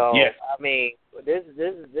 Mm-hmm. So Yes. I mean, this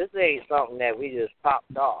ain't something that we just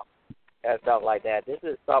popped off and stuff like that. This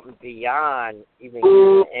is something beyond even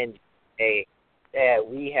NGA that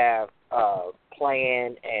we have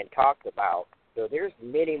planned and talked about. So there's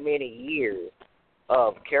many years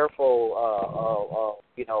of careful,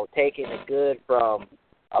 taking the good from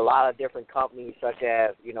a lot of different companies, such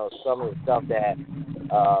as some of the stuff that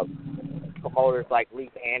promoters like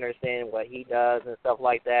Leif Anderson, what he does and stuff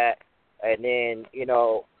like that. And then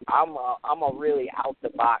I'm a really out the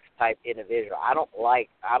box type individual. I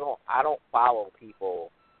don't follow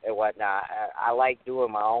people and whatnot. I like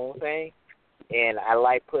doing my own thing, and I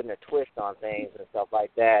like putting a twist on things and stuff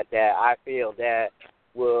like that. That I feel that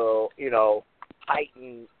will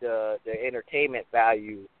heighten the entertainment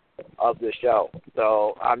value of the show.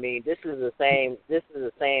 So I mean, this is the same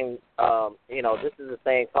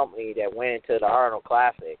company that went into the Arnold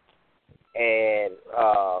Classic and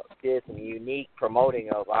did some unique promoting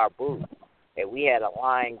of our booth, and we had a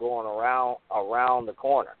line going around the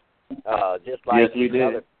corner, just like yes, we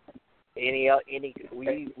did.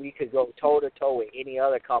 We could go toe to toe with any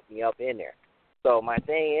other company up in there. So my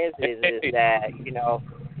thing is that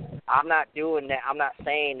I'm not doing that. I'm not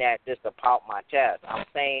saying that just to pop my chest. I'm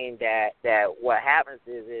saying that what happens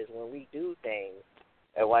is when we do things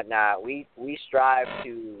and whatnot, we strive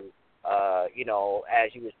to as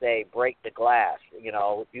you would say, break the glass,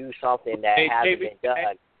 do something that hasn't been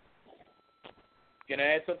done. Can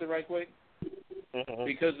I add something right quick? Mm-hmm.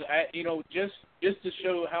 Because just to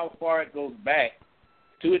show how far it goes back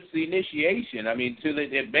to its initiation, I mean,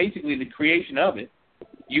 basically the creation of it,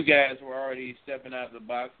 you guys were already stepping out of the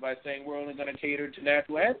box by saying we're only going to cater to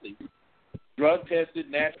natural athletes, drug-tested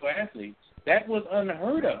natural athletes. That was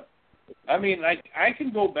unheard of. I mean, like, I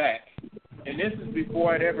can go back, and this is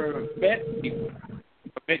before I'd ever met people,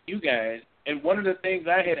 met you guys, and one of the things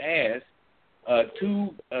I had asked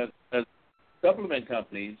to supplement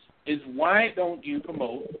companies is, why don't you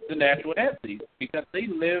promote the natural athletes? Because they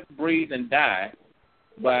live, breathe, and die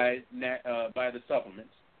by the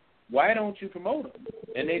supplements. Why don't you promote them?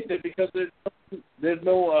 And they said, because there's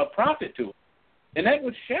no profit to it. And that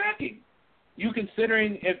was shocking. You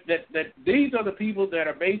considering that these are the people that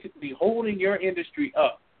are basically holding your industry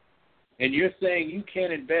up, and you're saying you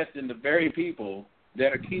can't invest in the very people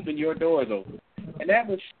that are keeping your doors open. And that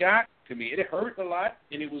was shocking to me. It hurt a lot,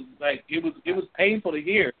 and it was painful to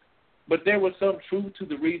hear. But there was some truth to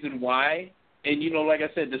the reason why. And like I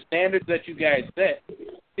said, the standards that you guys set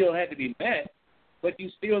still had to be met. But you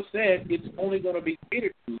still said it's only going to be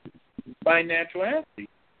catered to by natural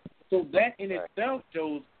athletes. So that in itself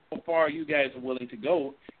shows how far you guys are willing to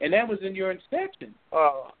go, and that was in your inspection.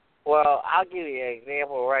 Well, I'll give you an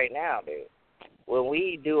example right now, dude. When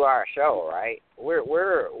we do our show, right,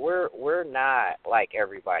 we're not like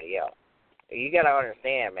everybody else. You got to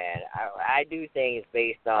understand, man. I do things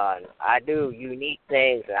I do unique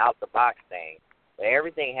things and out the box things, but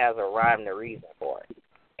everything has a rhyme and a reason for it.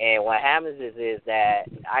 And what happens is that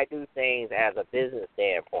I do things as a business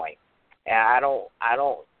standpoint, and I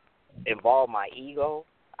don't involve my ego.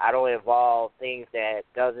 I don't involve things that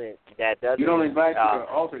doesn't. You don't invite your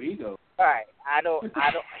alter ego. All right. I don't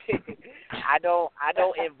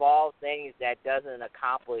involve things that doesn't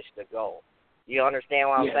accomplish the goal. You understand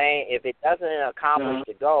what I'm saying? If it doesn't accomplish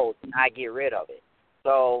the goal, I get rid of it.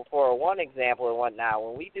 So for one example and whatnot,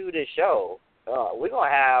 when we do this show, we're gonna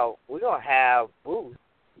have booths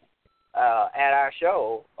at our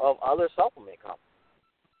show of other supplement companies.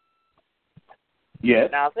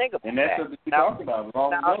 Yes. Now think about that. And that's what we talked about.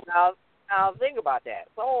 Now think about that.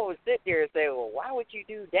 Someone would sit there and say, well, why would you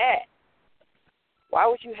do that? Why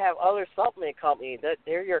would you have other supplement companies that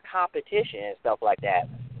they're your competition and stuff like that?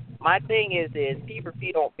 My thing is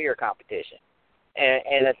P4P don't fear competition.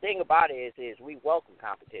 And the thing about it is we welcome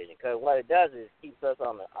competition, because what it does is keeps us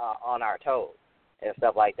on our toes and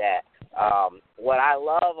stuff like that. What I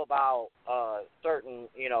love about certain,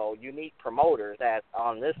 unique promoters that's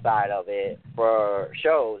on this side of it for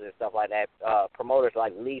shows and stuff like that, promoters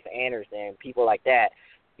like Leif Anderson, people like that,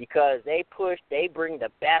 because they bring the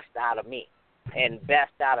best out of me and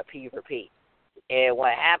best out of P4P. And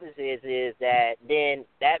what happens is that then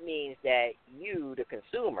that means that you, the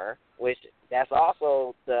consumer, which that's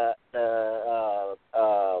also the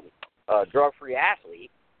drug-free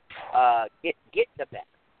athlete, get the best.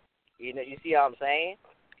 You see what I'm saying?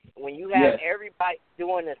 When you have everybody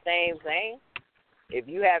doing the same thing, if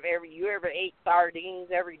you have you ever ate sardines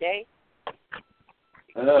every day,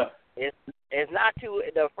 It's not too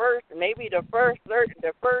the first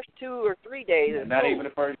 2 or 3 days. Not even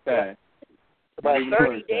the first time. But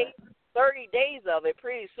 30 days of it,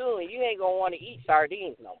 pretty soon you ain't gonna want to eat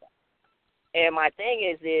sardines no more. And my thing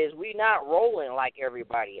is we not rolling like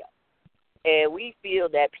everybody else, and we feel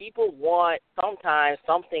that people want sometimes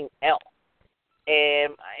something else,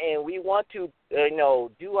 and we want to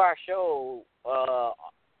do our show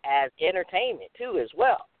as entertainment too as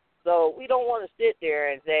well. So we don't want to sit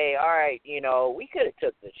there and say, all right, we could have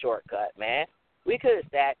took the shortcut, man. We could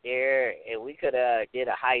have sat there and we could have did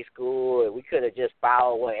a high school and we could have just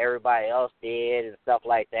followed what everybody else did and stuff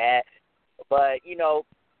like that. But,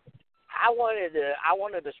 I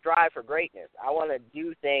wanted to strive for greatness. I want to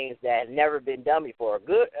do things that have never been done before.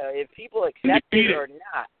 Good, if people accept it or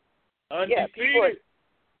not. Undefeated.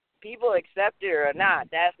 People accept it or not,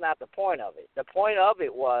 that's not the point of it. The point of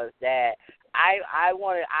it was that I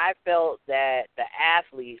felt that the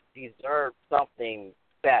athletes deserved something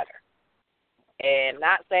better. And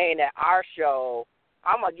not saying that our show,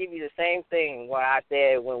 I'm going to give you the same thing what I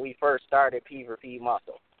said when we first started P4P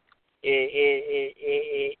Muscle.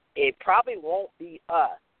 It probably won't be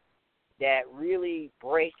us that really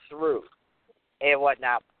breaks through and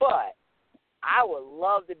whatnot, but I would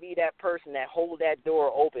love to be that person that hold that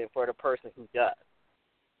door open for the person who does.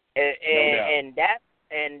 And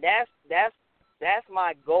that's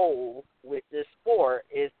my goal with this sport,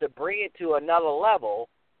 is to bring it to another level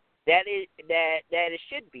that it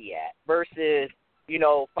should be at, versus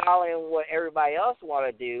following what everybody else want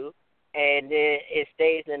to do and then it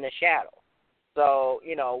stays in the shadow. So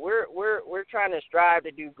we're trying to strive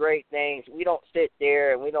to do great things. We don't sit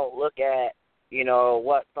there and we don't look at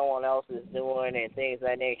what someone else is doing and things of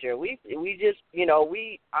that nature. We just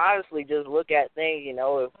we honestly just look at things.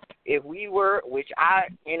 If we were, which I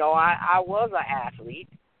was an athlete.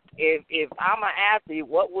 If I'm an athlete,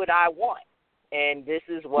 what would I want? And this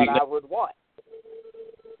is what I would want.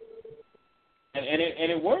 And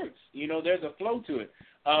it works. There's a flow to it.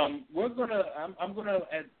 I'm gonna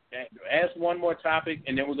ask one more topic,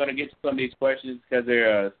 and then we're gonna get to some of these questions because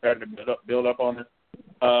they're starting to build up on us.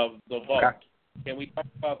 The vault. Okay. Can we talk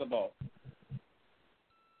about the vault?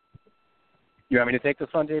 You want me to take this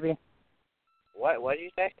one, JB? What did you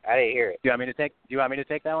say? I didn't hear it. Do you want me to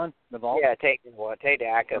take that one? The vault? Yeah, take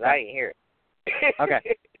that because I didn't hear it.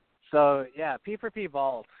 Okay. So yeah, P4P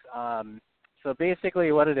Vault. So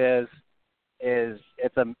basically, what it is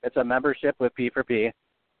it's a membership with P4P.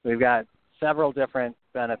 We've got several different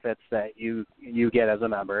benefits that you get as a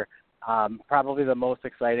member. Probably the most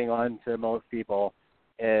exciting one to most people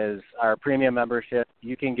is our premium membership.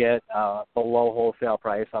 You can get below wholesale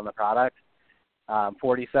price on the product,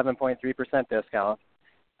 47.3% discount.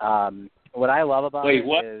 What I love about is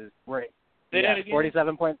we're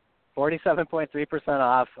 47.3%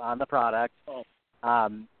 off on the product.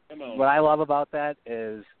 What I love about that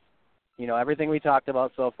is, everything we talked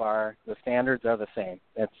about so far, the standards are the same.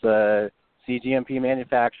 It's CGMP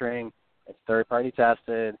manufacturing. It's third-party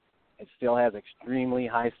tested. It still has extremely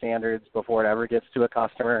high standards before it ever gets to a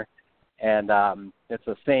customer. And it's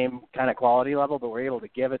the same kind of quality level, but we're able to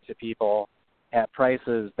give it to people at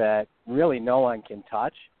prices that really no one can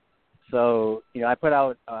touch. So, I put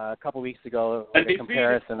out a couple weeks ago a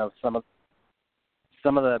comparison of some of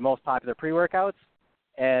the most popular pre-workouts,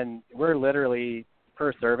 and we're literally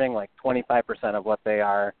per serving like 25% of what they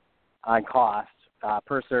are on cost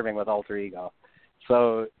per serving with Alter Ego.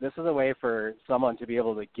 So this is a way for someone to be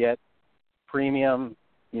able to get premium,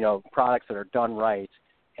 products that are done right,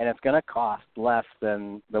 and it's going to cost less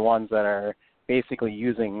than the ones that are basically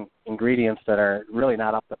using ingredients that are really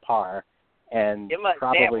not up to par and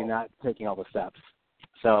probably not taking all the steps.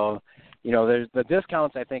 So, there's the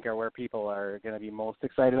discounts, I think, are where people are going to be most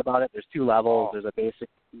excited about it. There's two levels. There's a basic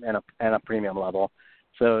and a premium level.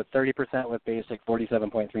 So 30% with basic,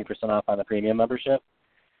 47.3% off on the premium membership.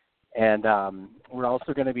 And we're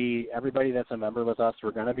also going to be, everybody that's a member with us,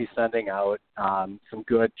 we're going to be sending out some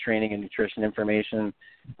good training and nutrition information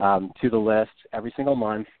to the list every single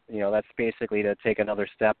month. That's basically to take another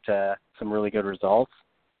step to some really good results.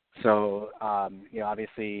 So,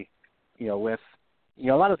 obviously, with, a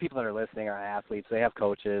lot of the people that are listening are athletes. They have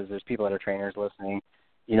coaches. There's people that are trainers listening,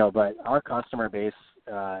 but our customer base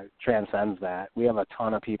transcends that. We have a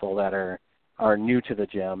ton of people that are new to the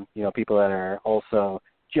gym, people that are also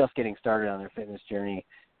just getting started on their fitness journey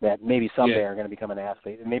that maybe someday are going to become an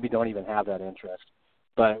athlete and maybe don't even have that interest.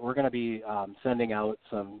 But we're going to be sending out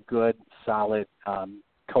some good, solid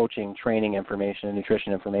coaching, training information, and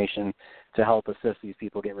nutrition information to help assist these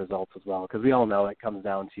people get results as well. Because we all know it comes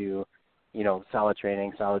down to, solid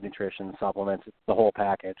training, solid nutrition, supplements, the whole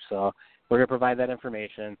package. So we're going to provide that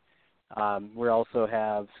information. We also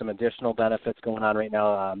have some additional benefits going on right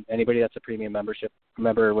now. Anybody that's a premium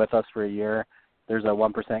member with us for a year, there's a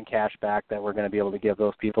 1% cash back that we're going to be able to give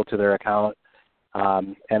those people to their account.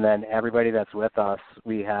 And then everybody that's with us,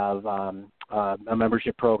 we have a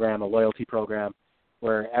membership program, a loyalty program,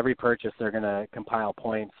 where every purchase they're going to compile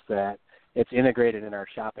points that it's integrated in our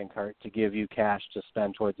shopping cart to give you cash to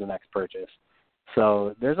spend towards the next purchase.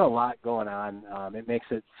 So there's a lot going on. It makes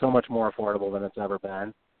it so much more affordable than it's ever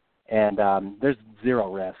been. And there's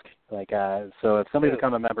zero risk. So if somebody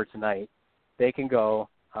become a member tonight, they can go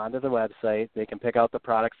onto the website. They can pick out the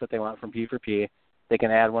products that they want from P4P. They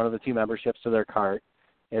can add one of the 2 memberships to their cart.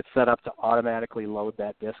 It's set up to automatically load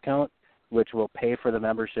that discount, which will pay for the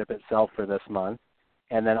membership itself for this month.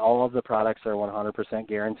 And then all of the products are 100%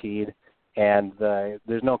 guaranteed, and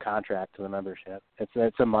there's no contract to the membership.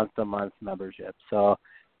 It's a month-to-month membership. So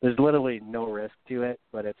there's literally no risk to it,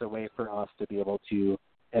 but it's a way for us to be able to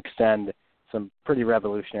extend some pretty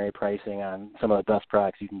revolutionary pricing on some of the best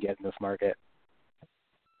products you can get in this market.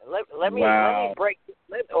 Let me break.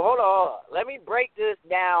 Hold on. Let me break this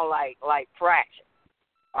down like fractions.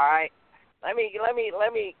 All right. Let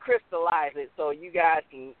me crystallize it so you guys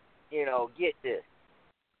can get this.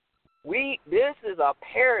 This is a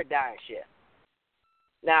paradigm shift.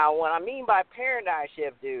 Now, what I mean by paradigm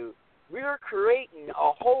shift, dude, we're creating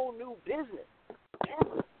a whole new business.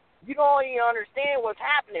 You don't even understand what's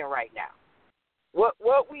happening right now.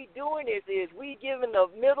 What we doing is we giving the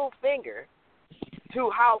middle finger to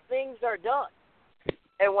how things are done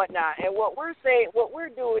and whatnot. And what we're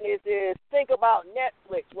doing is think about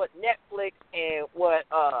Netflix, what Netflix and what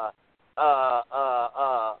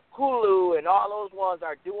Hulu and all those ones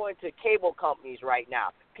are doing to cable companies right now.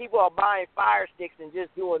 People are buying Fire Sticks and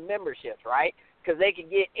just doing memberships, right? Because they can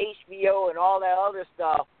get HBO and all that other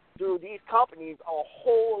stuff through these companies a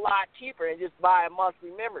whole lot cheaper and just buy a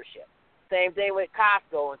monthly membership. Same thing with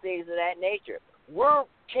Costco and things of that nature. We're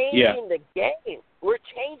changing the game. We're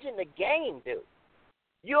changing the game, dude.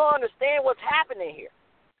 You don't understand what's happening here.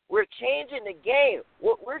 We're changing the game.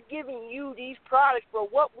 We're giving you these products for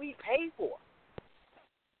what we pay for.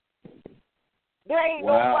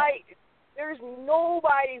 There's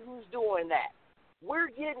nobody who's doing that. We're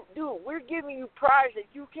giving you products that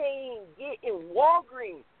you can't even get in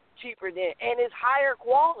Walgreens cheaper than, and it's higher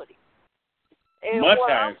quality. And much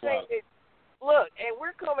what higher I'm saying quality. is, look, and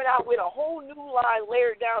we're coming out with a whole new line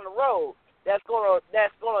layered down the road that's gonna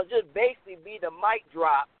just basically be the mic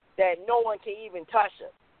drop that no one can even touch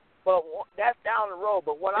us. But that's down the road.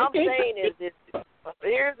 But what I'm saying is this.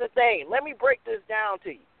 Here's the thing. Let me break this down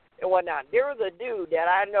to you and whatnot. There was a dude that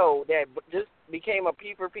I know that just became a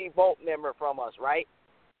P4P Volt member from us, right?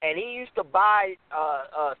 And he used to buy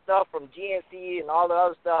stuff from GNC and all the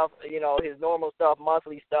other stuff, his normal stuff,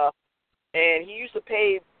 monthly stuff. And he used to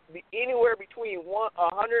pay anywhere between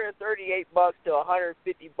 $138 to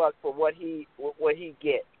 $150 for what he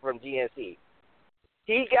get from GNC.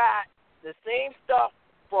 He got the same stuff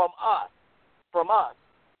from us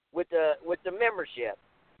with the membership,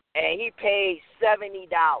 and he paid $70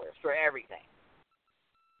 for everything.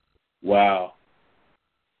 Wow.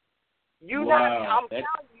 I'm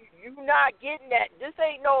telling you, you're not getting that. This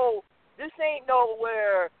ain't no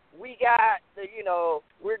where we got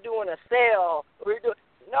we're doing a sale.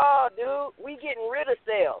 No, dude, we getting rid of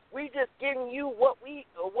sales. We just giving you what we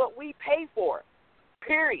pay for.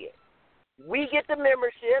 Period. We get the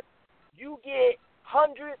membership. You get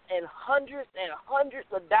hundreds and hundreds and hundreds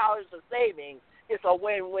of dollars of savings. It's a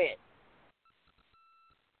win-win.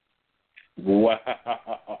 Wow.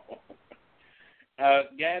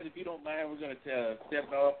 Guys, if you don't mind, we're going to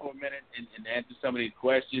step off for a minute and answer some of these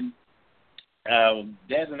questions.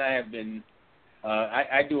 Daz and I have been,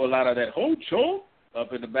 I do a lot of that whole show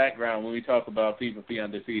up in the background when we talk about P4P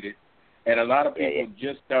Undefeated. And a lot of people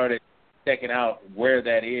just started checking out where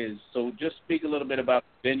that is. So just speak a little bit about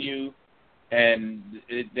the venue. And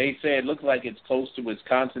they say it looks like it's close to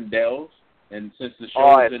Wisconsin Dells. And since the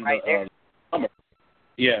show is in the summer.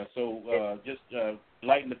 Yeah, so just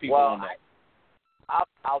lighten the people on that.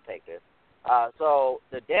 I'll take this. So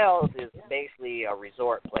the Dells is basically a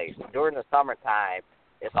resort place. During the summertime,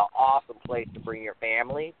 it's an awesome place to bring your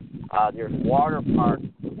family. There's water parks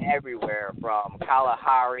everywhere, from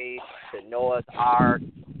Kalahari to Noah's Ark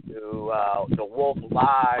to the Wolf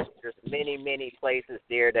Lodge. There's many, many places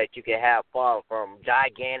there that you can have fun, from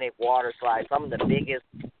gigantic water slides, some of the biggest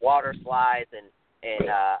water slides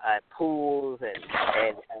and pools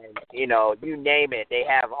and you know, you name it. They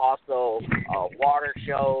have also water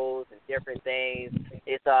shows and different things.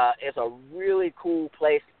 It's a really cool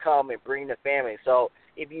place to come and bring the family. So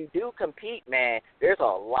if you do compete, man, there's a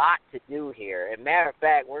lot to do here. As a matter of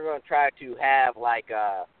fact, we're going to try to have like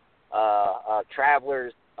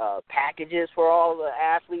travelers packages for all the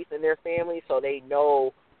athletes and their families, so they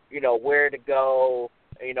know, you know, where to go,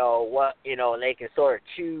 you know, what, you know, and they can sort of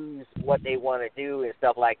choose what they want to do and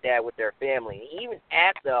stuff like that with their family. Even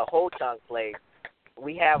at the Ho Chunk place,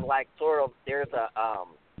 we have like sort of, there's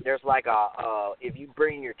like a if you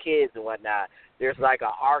bring your kids and whatnot, there's like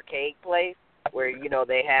a arcade place where, you know,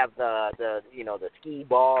 they have the you know, the skee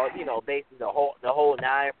ball, you know, basically the whole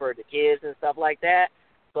nine for the kids and stuff like that.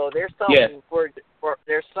 So there's something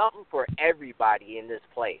there's something for everybody in this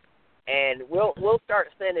place. And we'll start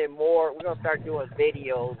sending more. We're gonna start doing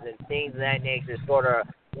videos and things of that nature, sort of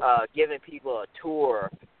giving people a tour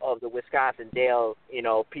of the Wisconsin Dells. You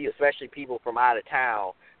know, especially people from out of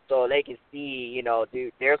town, so they can see. You know,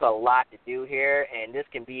 dude, there's a lot to do here, and this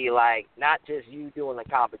can be like not just you doing the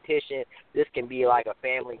competition. This can be like a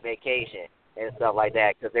family vacation and stuff like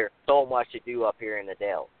that, because there's so much to do up here in the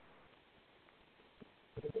Dells.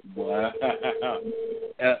 Wow.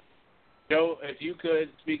 Joe, if you could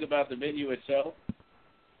speak about the venue itself.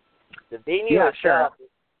 The venue itself. Sure.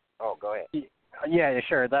 Oh, go ahead. Yeah,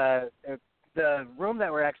 sure. The room that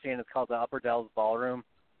we're actually in is called the Upper Dells Ballroom.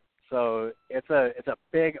 So it's a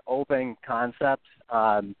big open concept.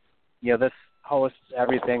 You know, this hosts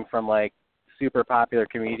everything from like super popular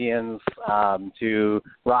comedians to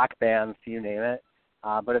rock bands, to you name it.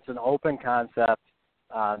 But it's an open concept.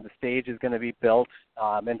 The stage is going to be built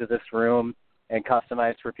into this room and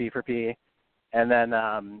customized for P4P. And then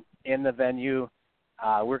in the venue,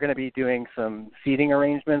 we're going to be doing some seating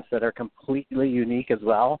arrangements that are completely unique as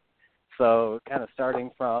well. So kind of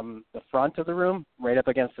starting from the front of the room, right up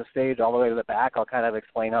against the stage, all the way to the back, I'll kind of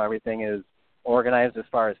explain how everything is organized as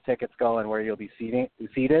far as tickets go and where you'll be seated.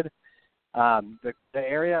 The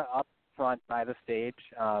area up front by the stage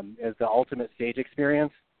is the ultimate stage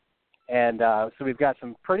experience. And so we've got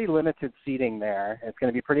some pretty limited seating there. It's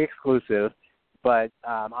going to be pretty exclusive. But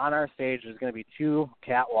on our stage, there's going to be 2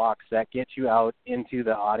 catwalks that get you out into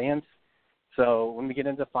the audience. So when we get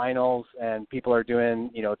into finals and people are doing,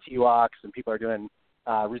 you know, T-walks and people are doing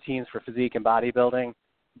routines for physique and bodybuilding,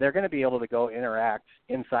 they're going to be able to go interact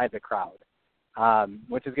inside the crowd,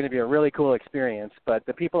 which is going to be a really cool experience. But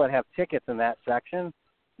the people that have tickets in that section,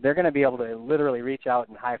 they're going to be able to literally reach out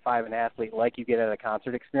and high-five an athlete like you get at a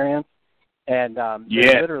concert experience. And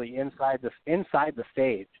they're literally inside the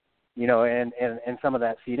stage, you know, and some of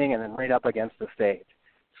that seating, and then right up against the stage.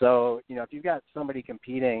 So, you know, if you've got somebody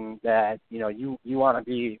competing that, you know, you want to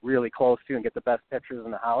be really close to and get the best pictures in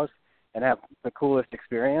the house and have the coolest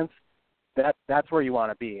experience, that's where you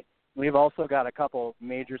want to be. We've also got a couple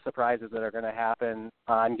major surprises that are going to happen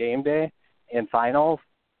on game day in finals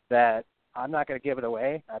that I'm not going to give it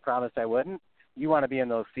away. I promised I wouldn't. You want to be in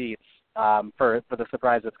those seats for the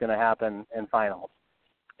surprise that's going to happen in finals.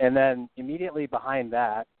 And then immediately behind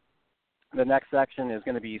that, the next section is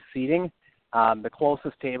going to be seating. The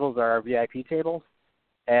closest tables are our VIP tables.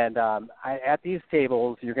 And at these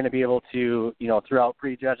tables, you're going to be able to, you know, throughout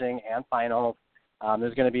prejudging and finals,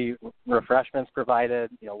 there's going to be refreshments provided,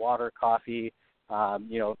 you know, water, coffee,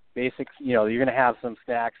 you know, basics. You know, you're going to have some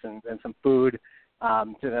snacks and some food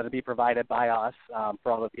that'll be provided by us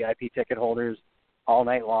for all the VIP ticket holders all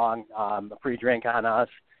night long, a free drink on us.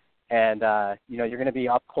 And, you know, you're going to be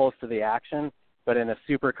up close to the action, but in a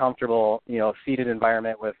super comfortable, you know, seated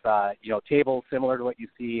environment with, you know, tables similar to what you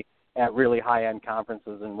see at really high-end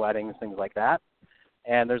conferences and weddings, things like that.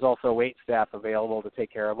 And there's also wait staff available to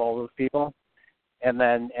take care of all those people. And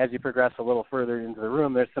then as you progress a little further into the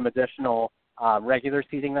room, there's some additional regular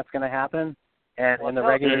seating that's going to happen. And in the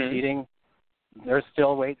regular seating, there's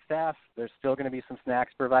still wait staff. There's still going to be some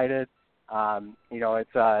snacks provided. You know,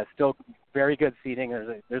 it's still very good seating.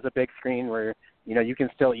 There's a big screen where, you know, you can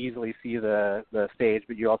still easily see the stage,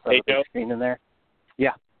 but you also have a big screen in there.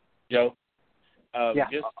 Yeah. Joe? Yeah.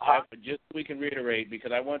 Just so we can reiterate,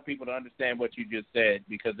 because I want people to understand what you just said,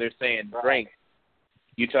 because they're saying drinks.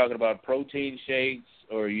 You talking about protein shakes,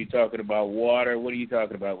 or are you talking about water? What are you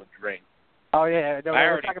talking about with drinks? Oh, yeah. No,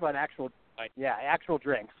 we're talking about actual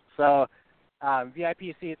drinks. So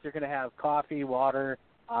VIP seats are going to have coffee, water,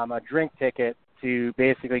 a drink ticket to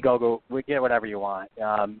basically go get whatever you want.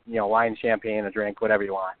 You know, wine, champagne, a drink, whatever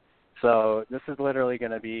you want. So this is literally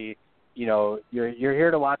going to be, you know, you're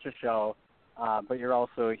here to watch a show, but you're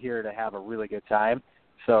also here to have a really good time.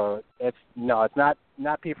 So it's not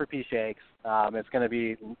P4P shakes. It's going to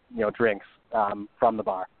be drinks from the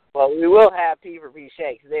bar. Well, we will have P4P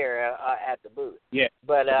shakes there at the booth. Yeah.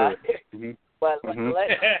 But Mm-hmm.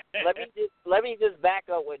 but let me just back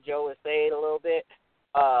up what Joe was saying a little bit.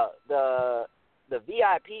 The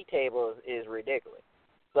VIP table is ridiculous.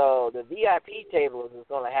 So the VIP table is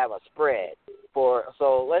going to have a spread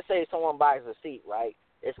so let's say someone buys a seat, right?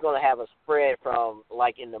 It's going to have a spread from,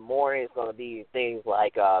 like, in the morning. It's going to be things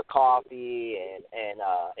like coffee and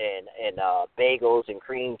bagels and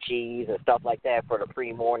cream cheese and stuff like that for the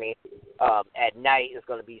pre-morning. At night, it's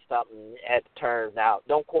going to be something at the turns. Now,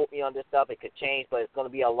 don't quote me on this stuff. It could change, but it's going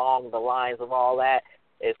to be along the lines of all that.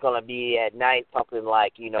 It's going to be at night something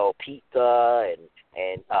like, pizza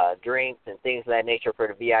and drinks and things of that nature for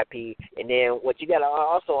the VIP. And then what you got to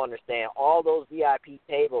also understand, all those VIP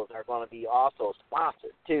tables are going to be also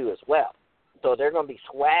sponsored too as well. So they're going to be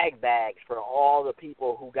swag bags for all the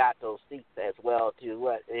people who got those seats as well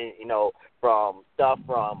too. From stuff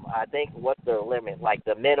from, I think, what's the limit? Like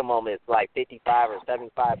the minimum is like $55 or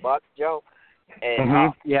 $75, Joe.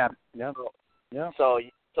 And yeah.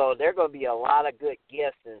 So there are going to be a lot of good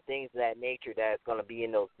gifts and things of that nature that's going to be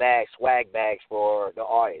in those bags, swag bags for the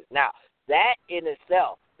audience. Now, that in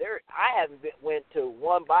itself, I haven't went to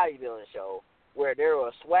one bodybuilding show where there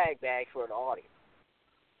were swag bags for the audience.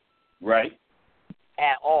 Right.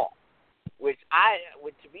 At all. Which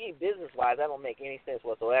to me, business-wise, that don't make any sense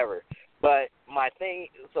whatsoever. But my thing,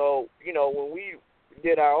 so, when we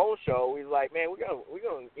did our own show, we was like, man,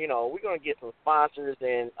 we're gonna get some sponsors,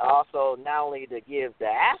 and also not only to give the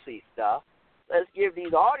athletes stuff, let's give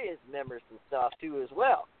these audience members some stuff too as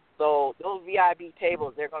well. So those VIP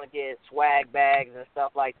tables, they're gonna get swag bags and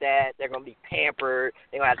stuff like that. They're gonna be pampered.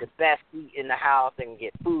 They're gonna have the best seat in the house. They can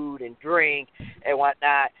get food and drink and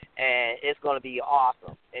whatnot, and it's gonna be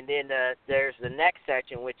awesome. And then there's the next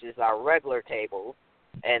section, which is our regular tables.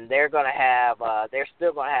 And they're gonna have, they're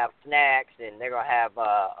still gonna have snacks, and they're gonna have,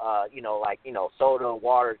 soda,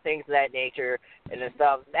 water, things of that nature, and then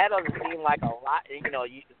stuff. That doesn't seem like a lot.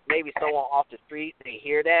 Maybe someone off the street they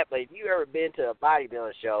hear that, but if you ever been to a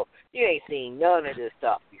bodybuilding show, you ain't seen none of this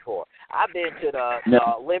stuff before. I've been to the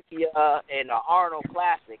Olympia and the Arnold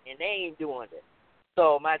Classic, and they ain't doing this.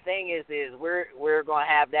 So my thing is we're gonna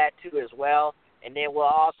have that too as well, and then we'll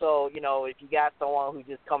also, if you got someone who's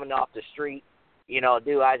just coming off the street.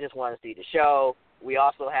 I just want to see the show. We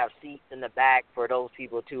also have seats in the back for those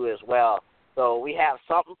people, too, as well. So we have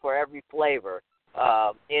something for every flavor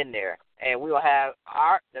in there. And we will have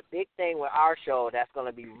the big thing with our show that's going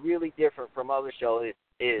to be really different from other shows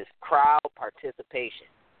is crowd participation,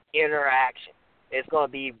 interaction. It's going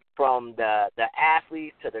to be from the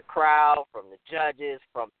athletes to the crowd, from the judges,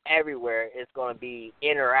 from everywhere. It's going to be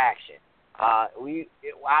interaction.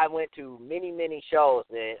 I went to many shows,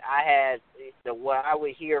 and I had what I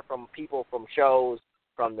would hear from people from shows,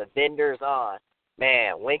 from the vendors on,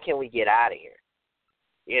 man, when can we get out of here?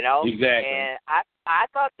 Exactly. And I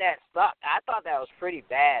thought that sucked. I thought that was pretty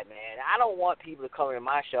bad, man. I don't want people to come to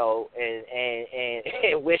my show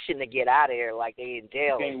and wishing to get out of here like they in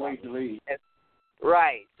jail. Can't wait to leave.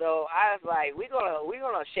 Right. So I was like, we're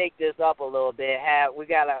gonna shake this up a little bit.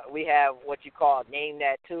 We have what you call Name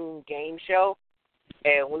That Tune game show,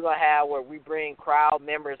 and we're gonna have where we bring crowd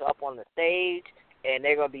members up on the stage, and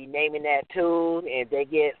they're gonna be naming that tune, and they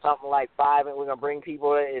get something like 5, and we're gonna bring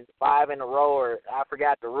people in 5 in a row, or I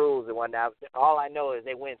forgot the rules and whatnot. All I know is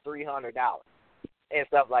they win $300 and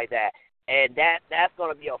stuff like that. And that's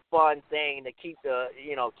going to be a fun thing to keep the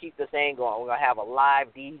thing going. We're going to have a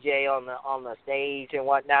live DJ on the stage and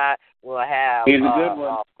whatnot. We'll have He's a good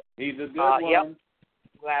one. He's a good one. Yep.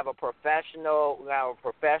 We'll have a professional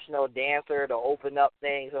dancer to open up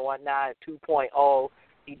things and whatnot. 2.0.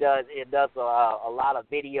 It does a lot of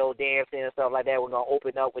video dancing and stuff like that. We're going to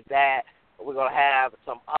open up with that. We're going to have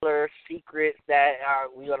some other secrets that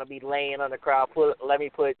we're going to be laying on the crowd. Let me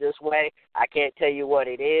put it this way. I can't tell you what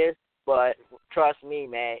it is. But trust me,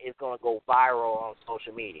 man, it's going to go viral on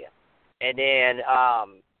social media. And then,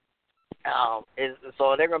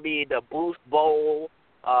 so they're going to be the Boost Bowl.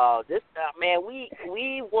 Man, we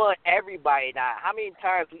want everybody now. How many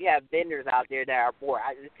times we have vendors out there that are bored?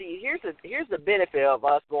 See, here's the benefit of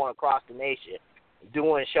us going across the nation,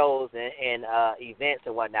 doing shows and events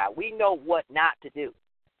and whatnot. We know what not to do.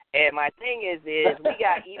 And my thing is we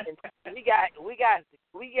got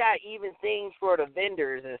even things for the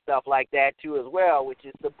vendors and stuff like that too as well, which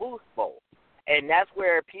is the Boost Bowl, and that's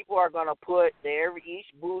where people are going to put each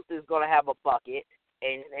booth is going to have a bucket,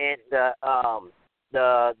 and the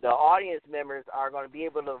audience members are going to be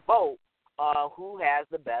able to vote on who has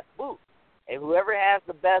the best booth, and whoever has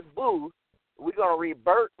the best booth we're gonna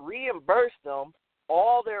reimburse them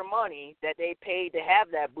all their money that they paid to have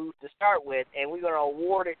that booth to start with, and we're gonna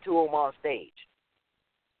award it to them on stage.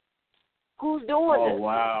 Who's doing this? Oh,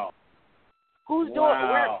 wow. Who's doing it?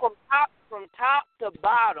 We're from top to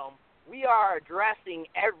bottom, we are addressing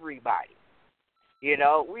everybody. You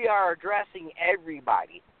know, we are addressing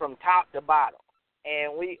everybody from top to bottom.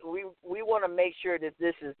 And we want to make sure that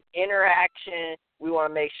this is interaction. We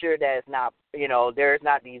want to make sure that it's not, you know, there's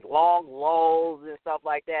not these long lulls and stuff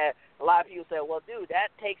like that. A lot of people say, well, dude, that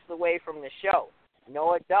takes away from the show.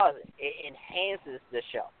 No, it doesn't. It enhances the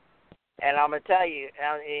show. And I'm going to tell you,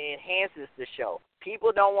 it enhances the show.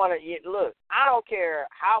 People don't want to, look, I don't care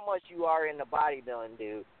how much you are in the bodybuilding,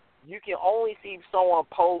 dude. You can only see someone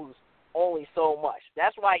pose only so much.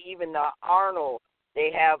 That's why even the Arnold,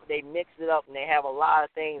 they mix it up and they have a lot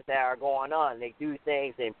of things that are going on. They do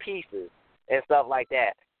things in pieces and stuff like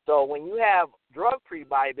that. So when you have drug-free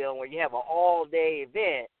bodybuilding where you have an all-day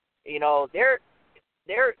event, you know, here's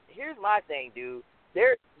my thing, dude.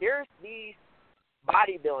 There's these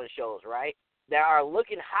bodybuilding shows, right, that are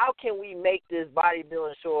looking, how can we make this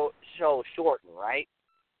bodybuilding show shorten, right,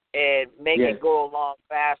 and make it go along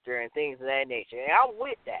faster and things of that nature. And I'm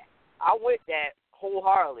with that.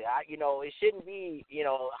 Wholeheartedly. It shouldn't be,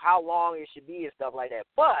 how long it should be and stuff like that.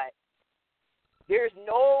 But there's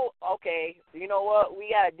no, okay, you know what, we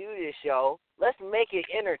got to do this show. Let's make it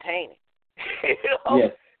entertaining.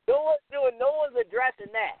 No one's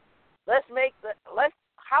addressing that.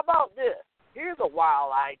 How about this? Here's a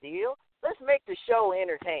wild idea. Let's make the show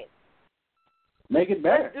entertaining. Make it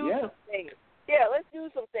better, Let's do some things. Yeah, let's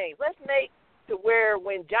do some things. Let's make to where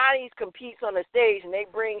when Johnny's competes on the stage and they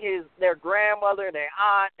bring their grandmother, their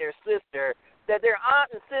aunt, their sister, that their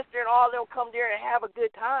aunt and sister and all of them come there and have a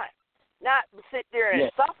good time, not sit there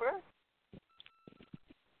and suffer.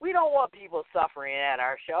 We don't want people suffering at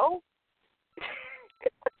our show.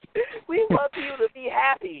 We want people to be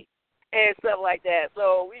happy and stuff like that.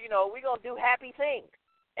 So we're gonna do happy things,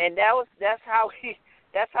 and that's how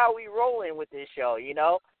we roll in with this show.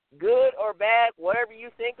 Good or bad, whatever you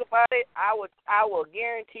think about it, I will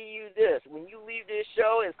guarantee you this: when you leave this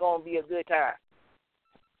show, it's gonna be a good time.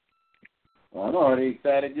 Well, I'm already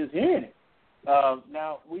excited just hearing it.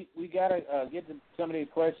 Now we gotta get to some of these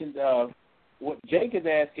questions. What Jake is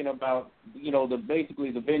asking about,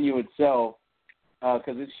 basically the venue itself,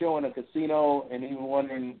 because it's showing a casino, and he was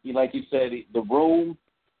wondering, like you said, the room,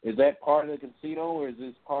 is that part of the casino or is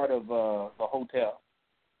this part of the hotel?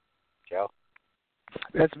 Joe.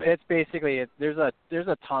 It's basically there's a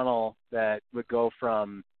tunnel that would go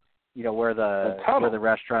from where the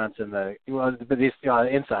restaurants and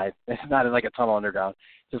inside. It's not like a tunnel underground.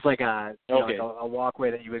 Just like a walkway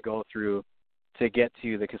that you would go through to get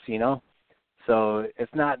to the casino. So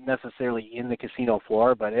it's not necessarily in the casino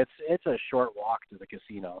floor, but it's a short walk to the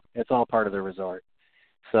casino. It's all part of the resort.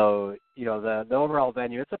 So the overall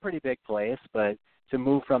venue, it's a pretty big place, but to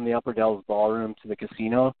move from the Upper Dells Ballroom to the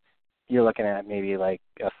casino, you're looking at maybe like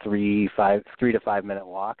a 3 to 5 minute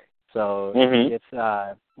walk. So it's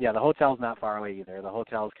the hotel's not far away either. The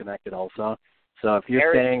hotel's connected also. So if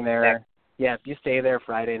you're staying there, if you stay there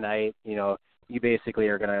Friday night, you basically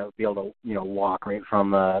are going to be able to walk right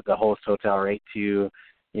from the host hotel right to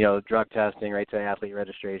drug testing, right to athlete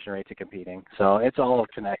registration, right to competing. So it's all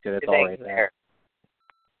connected. It's all right there.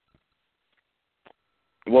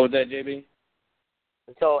 What was that, JB?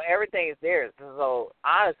 So everything is there. So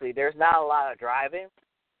honestly, there's not a lot of driving.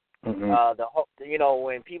 Mm-hmm.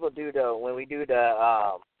 When we do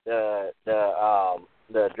the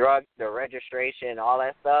registration, all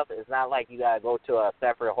that stuff, it's not like you gotta go to a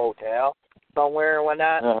separate hotel somewhere or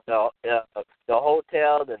whatnot. So the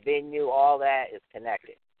hotel, the venue, all that is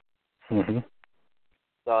connected. Mm-hmm.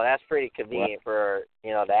 So that's pretty convenient for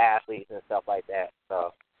the athletes and stuff like that.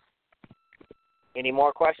 So. Any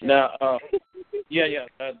more questions? Now,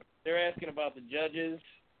 they're asking about the judges.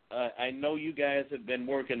 I know you guys have been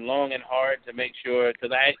working long and hard to make sure,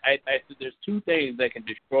 because I said there's two things that can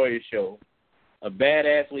destroy a show: bad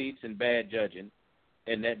athletes and bad judging,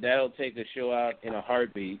 and that'll take the show out in a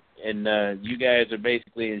heartbeat. And you guys are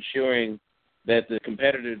basically ensuring that the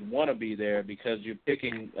competitors want to be there because you're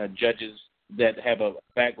picking judges that have a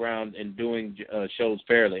background in doing shows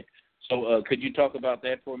fairly. So could you talk about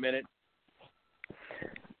that for a minute?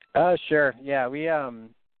 Sure. Yeah, we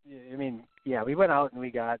we went out and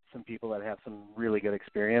we got some people that have some really good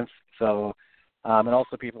experience. So, and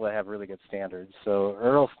also people that have really good standards. So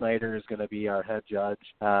Earl Snyder is going to be our head judge.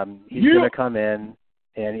 He's going to come in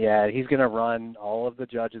and he's going to run all of the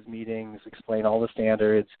judges' meetings, explain all the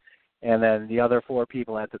standards, and then the other 4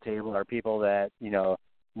 people at the table are people that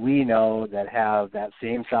we know that have that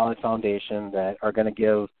same solid foundation, that are going to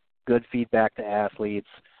give good feedback to athletes,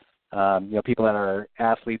 people that are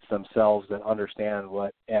athletes themselves that understand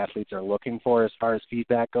what athletes are looking for as far as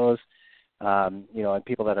feedback goes, and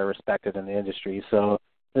people that are respected in the industry. So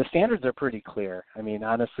the standards are pretty clear. I mean,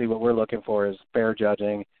 honestly, what we're looking for is fair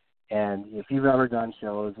judging. And if you've ever done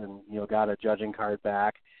shows and, got a judging card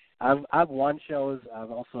back, I've won shows.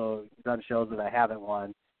 I've also done shows that I haven't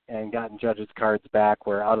won and gotten judges' cards back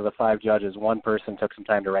where out of the 5 judges, one person took some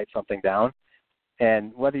time to write something down.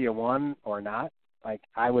 And whether you won or not,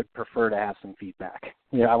 I would prefer to have some feedback.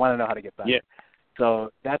 I want to know how to get better. Yeah.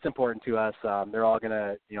 So that's important to us. They're all going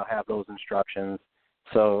to, have those instructions.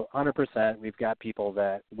 So 100%, we've got people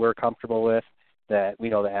that we're comfortable with, that we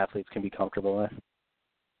know the athletes can be comfortable with.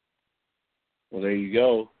 Well, there you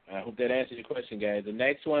go. I hope that answers your question, guys. The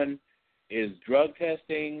next one is drug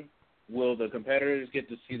testing. Will the competitors get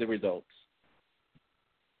to see the results?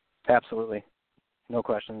 Absolutely. No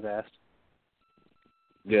questions asked.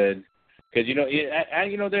 Good. Because,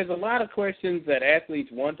 there's a lot of questions that athletes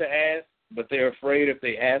want to ask, but they're afraid if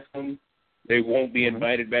they ask them, they won't be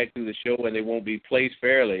invited back to the show and they won't be placed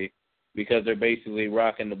fairly because they're basically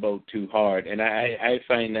rocking the boat too hard. And I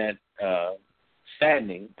find that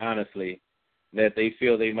saddening, honestly, that they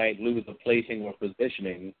feel they might lose a placing or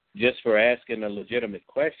positioning just for asking a legitimate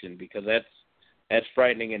question, because that's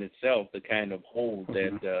frightening in itself, the kind of hold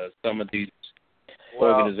that some of these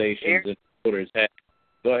organizations and voters have.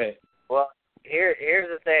 Go ahead. Well, here's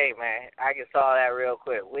the thing, man. I can solve that real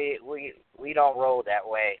quick. We don't roll that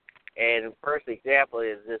way. And the first example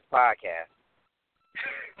is this podcast.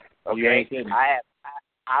 Okay?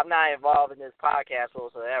 I'm not involved in this podcast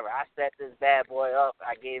whatsoever. I set this bad boy up.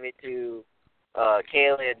 I gave it to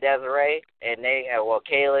Kaylin and Desiree, and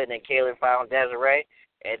Kaylin and Kaylin found Desiree,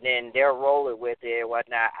 and then they're rolling with it and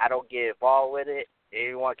whatnot. I don't get involved with it.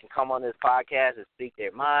 Anyone can come on this podcast and speak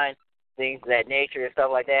their mind, things of that nature and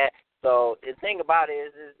stuff like that. So the thing about it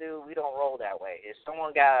is, dude, we don't roll that way. If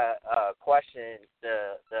someone got a question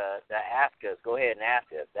to ask us, go ahead and ask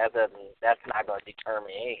us. That's not going to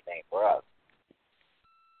determine anything for us.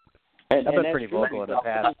 And I've been pretty vocal in the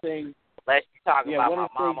past. Unless you talk about my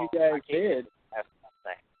mama. You guys did. That's what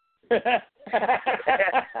I'm saying.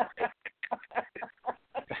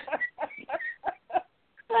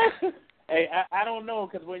 Hey, I don't know,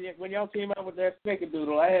 because when y'all came out with that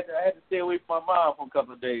snickerdoodle, I had to stay away from my mom for a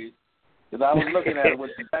couple of days, because I was looking at it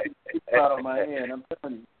with the back out on my hand. I'm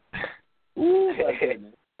telling you. Ooh, my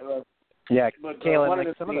goodness. Yeah, but,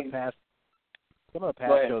 Kaylin, some of the past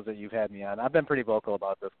shows that you've had me on, I've been pretty vocal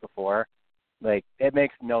about this before. It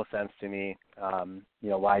makes no sense to me,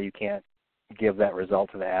 why you can't give that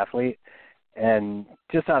result to the athlete. And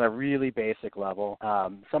just on a really basic level,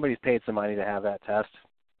 somebody's paid some money to have that test.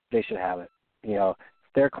 They should have it. If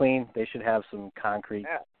they're clean, they should have some concrete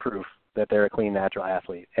proof that they're a clean, natural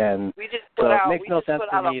athlete. And it makes no sense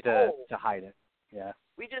to me to hide it. Yeah.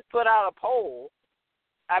 We just put out a poll.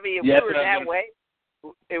 I mean, if we were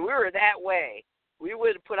that way, we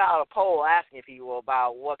would have put out a poll asking people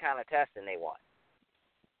about what kind of testing they want.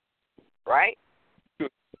 Right?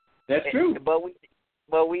 That's true.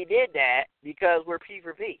 But we did that because we're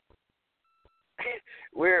P4P.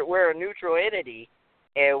 we're a neutral entity.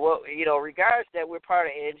 And regardless that we're part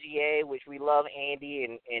of NGA, which we love Andy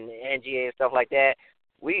and NGA and stuff like that,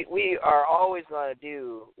 we are always going to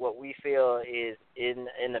do what we feel is in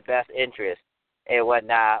the best interest and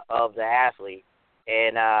whatnot of the athlete,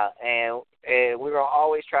 and we're going to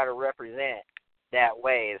always try to represent that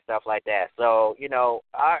way and stuff like that. So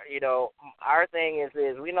our thing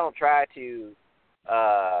is we don't try to.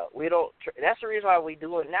 That's the reason why we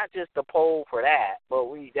do it. Not just the poll for that, but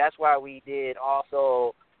that's why we did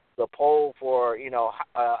also the poll for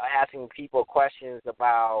asking people questions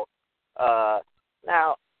about.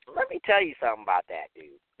 Now, let me tell you something about that,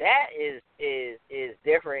 dude. That is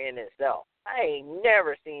different in itself. I ain't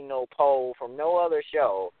never seen no poll from no other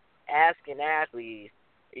show asking athletes,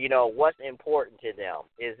 what's important to them.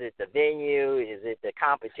 Is it the venue? Is it the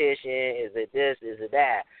competition? Is it this? Is it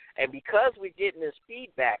that? And because we're getting this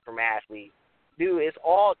feedback from athletes, dude, it's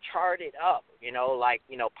all charted up,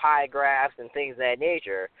 pie graphs and things of that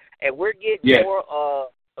nature. And we're getting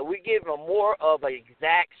more of an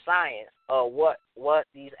exact science of what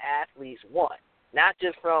these athletes want. Not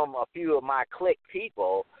just from a few of my clique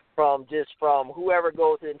people, from whoever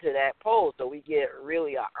goes into that poll, so we get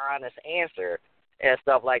really an honest answer and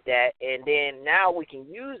stuff like that. And then now we can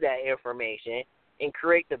use that information and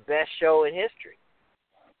create the best show in history.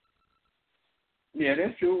 Yeah,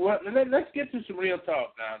 that's true. Well, let's get to some real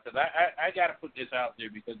talk now, because I got to put this out there,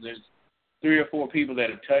 because three or four people that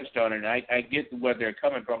have touched on it, and I get where they're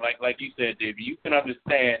coming from. Like you said, David, you can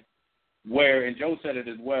understand where, and Joe said it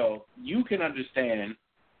as well, you can understand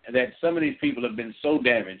that some of these people have been so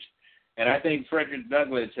damaged. And I think Frederick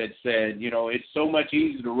Douglass had said, you know, it's so much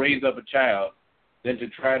easier to raise up a child than to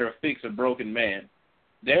try to fix a broken man.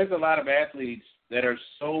 There's a lot of athletes that are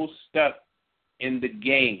so stuck in the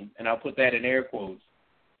game, and I'll put that in air quotes,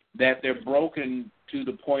 that they're broken to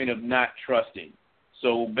the point of not trusting.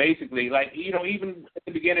 So basically, like, you know, even at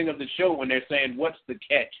the beginning of the show when they're saying, what's the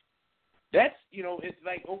catch? That's, you know, it's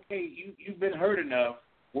like, okay, you've been hurt enough.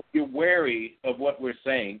 You're wary of what we're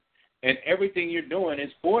saying, and everything you're doing is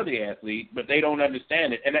for the athlete, but they don't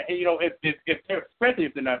understand it. And you know, if they're, especially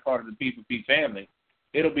if they're not part of the P4P family,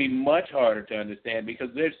 it'll be much harder to understand because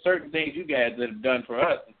there's certain things you guys that have done for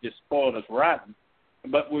us that just spoiled us rotten.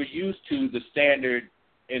 But we're used to the standard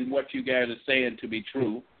and what you guys are saying to be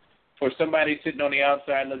true. For somebody sitting on the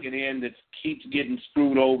outside looking in that keeps getting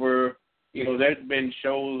screwed over, you know, there's been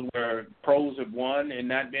shows where pros have won and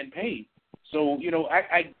not been paid. So, you know,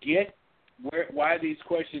 I get why these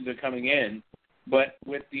questions are coming in, but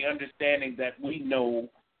with the understanding that we know,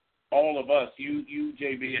 all of us, you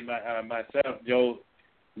JB, and myself, Joe,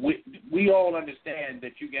 we all understand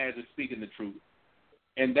that you guys are speaking the truth.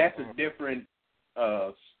 And that's a different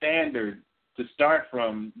standard to start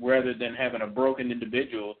from rather than having a broken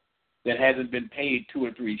individual that hasn't been paid 2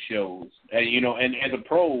 or 3 shows. And, you know, and as a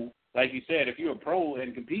pro, like you said, if you're a pro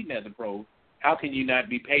and competing as a pro, how can you not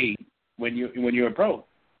be paid when you're a pro?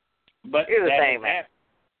 But here's the thing, man.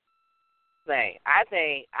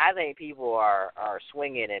 I think people are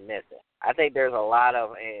swinging and missing. I think there's a lot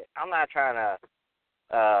of. I'm not trying to,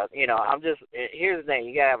 you know. I'm just. Here's the thing.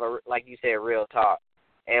 You gotta have like you said, real talk.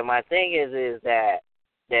 And my thing is that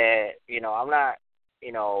you know, I'm not.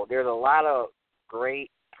 You know, there's a lot of great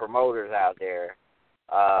promoters out there,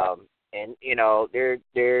 and you know, there's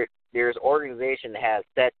organizations that have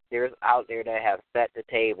set. There's out there that have set the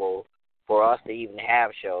table for us to even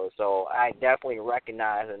have shows. So I definitely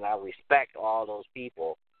recognize and I respect all those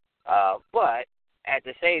people. But at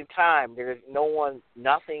the same time,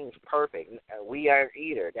 nothing's perfect. We aren't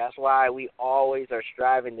either. That's why we always are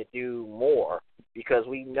striving to do more, because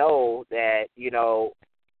we know that, you know,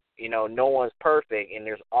 no one's perfect and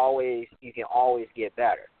you can always get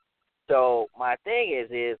better. So my thing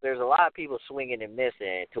is there's a lot of people swinging and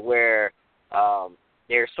missing to where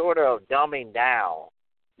they're sort of dumbing down.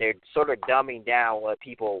 They're sort of dumbing down what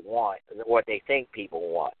people want, what they think people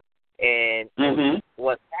want. And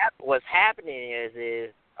what's happening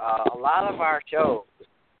is a lot of our shows,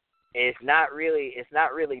 these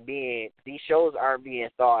shows aren't being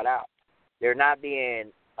thought out. They're not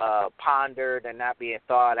being pondered. They're not being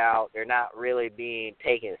thought out. They're not really being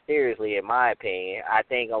taken seriously, in my opinion. I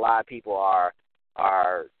think a lot of people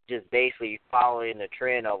are just basically following the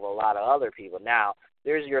trend of a lot of other people. Now,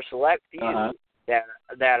 there's your select few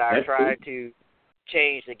that are trying to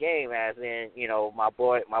change the game, as in, you know, my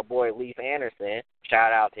boy Leif Anderson,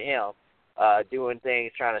 shout out to him, doing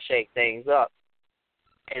things, trying to shake things up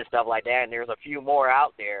and stuff like that. And there's a few more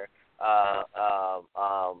out there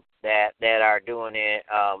that are doing it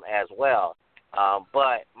as well.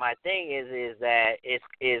 But my thing is that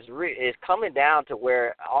it's coming down to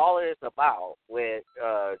where all it is about with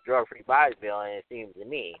drug-free bodybuilding, it seems to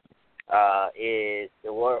me, is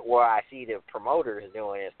where I see the promoters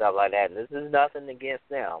doing and stuff like that. And this is nothing against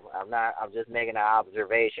them. I'm just making an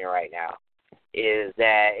observation right now. Is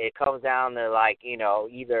that it comes down to, like, you know,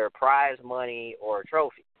 either prize money or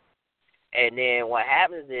trophy. And then what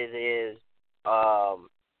happens is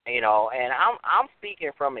you know, and I'm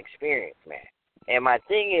speaking from experience, man. And my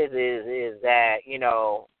thing is that, you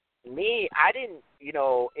know, I didn't, you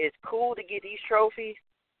know, it's cool to get these trophies.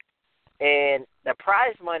 And the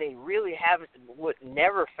prize money really would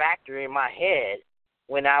never factor in my head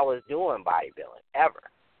when I was doing bodybuilding, ever.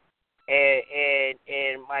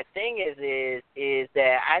 And my thing is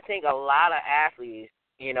that I think a lot of athletes,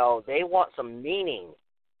 you know, they want some meaning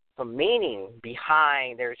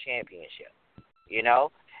behind their championship, you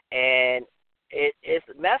know. And it's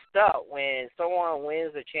messed up when someone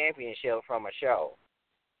wins a championship from a show,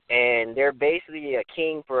 and they're basically a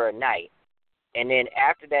king for a night. And then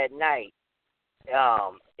after that night,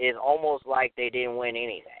 it's almost like they didn't win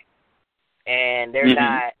anything. And they're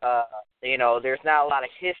not, you know, there's not a lot of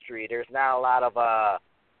history. There's not a lot of,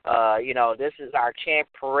 you know, this is our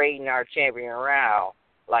parading our champion around.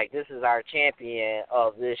 Like, this is our champion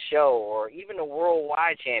of this show, or even the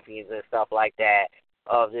worldwide champions and stuff like that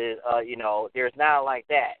of this, you know, there's not like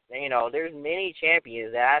that. You know, there's many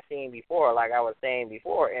champions that I've seen before, like I was saying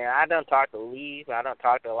before, and I done talked to Leaf, I done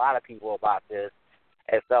talked to a lot of people about this,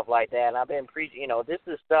 and stuff like that. And I've been preaching, this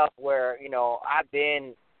is stuff where, I've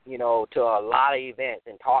been, to a lot of events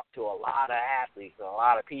and talked to a lot of athletes and a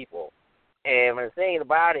lot of people. And the thing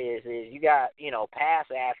about it is you got,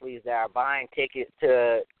 past athletes that are buying tickets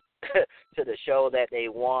to to the show that they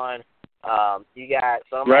won. You got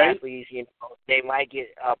some athletes, they might get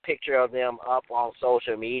a picture of them up on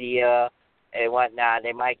social media and whatnot.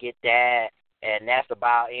 They might get that, and that's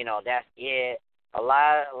about, that's it. A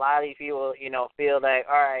lot of these people, feel like,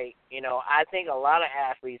 all right, I think a lot of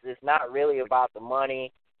athletes, it's not really about the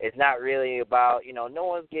money. It's not really about, no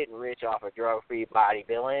one's getting rich off of drug-free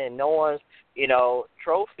bodybuilding, and no one's,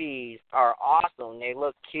 trophies are awesome. They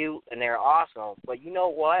look cute, and they're awesome. But you know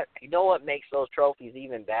what? You know what makes those trophies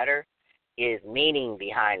even better is meaning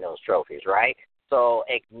behind those trophies, right? So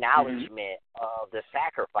acknowledgement of the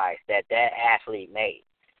sacrifice that athlete made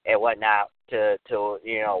and whatnot to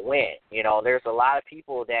win. There's a lot of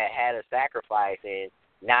people that had to sacrifice and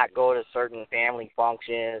not go to certain family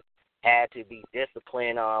functions, had to be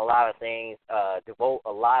disciplined on a lot of things, devote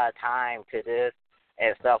a lot of time to this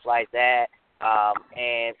and stuff like that.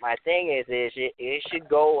 And my thing is it should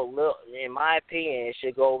go a little, in my opinion, it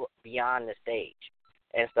should go beyond the stage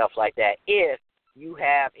and stuff like that. If you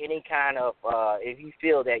have any kind of, if you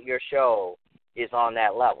feel that your show is on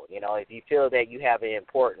that level, if you feel that you have an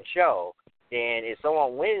important show, then if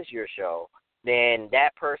someone wins your show, then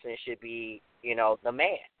that person should be, the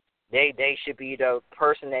man. They should be the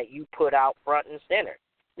person that you put out front and center.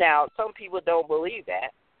 Now, some people don't believe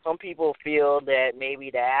that. Some people feel that maybe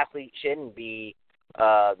the athlete shouldn't be, put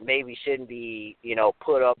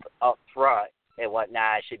up front and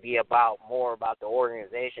whatnot. It should be more about the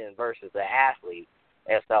organization versus the athlete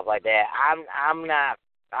and stuff like that. I'm not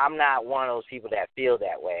one of those people that feel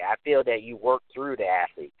that way. I feel that you work through the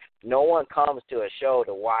athlete. No one comes to a show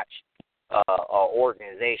to watch an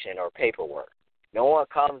organization or paperwork. No one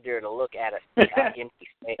comes there to look at an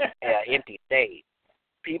empty stage.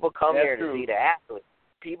 People come there to see the athlete.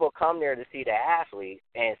 People come there to see the athletes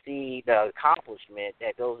and see the accomplishment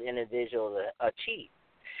that those individuals achieve.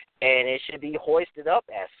 And it should be hoisted up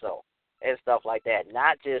as so and stuff like that,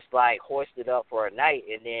 not just like hoisted up for a night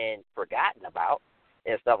and then forgotten about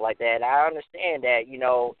and stuff like that. I understand that,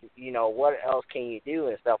 what else can you do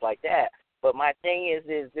and stuff like that. But my thing is,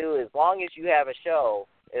 as long as you have a show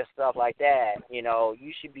and stuff like that,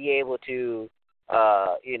 you should be able to,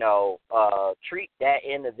 treat that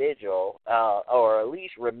individual or at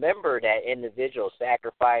least remember that individual's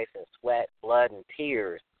sacrifice and sweat, blood, and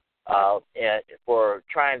tears for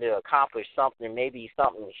trying to accomplish something, maybe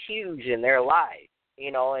something huge in their life,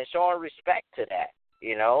 and showing respect to that,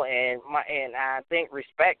 and I think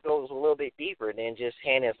respect goes a little bit deeper than just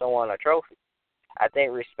handing someone a trophy. I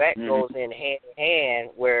think respect goes in hand in hand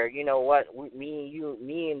where,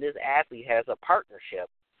 me and this athlete has a partnership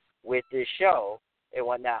with this show and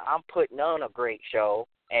whatnot. I'm putting on a great show,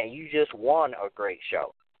 and you just won a great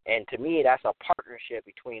show. And to me, that's a partnership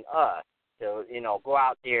between us to, go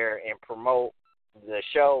out there and promote the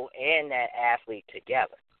show and that athlete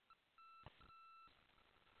together.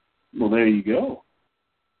 Well, there you go.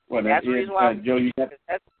 Well, that's the reason why, Joe, you got...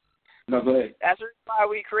 No, go ahead. That's why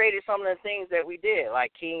we created some of the things that we did,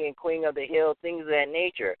 like King and Queen of the Hill, things of that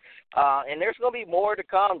nature. And there's going to be more to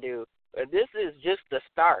come, dude. This is just the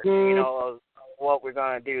start, of what we're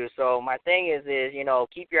going to do. So my thing is,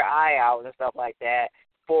 keep your eye out and stuff like that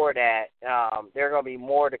for that. There's going to be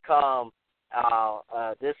more to come.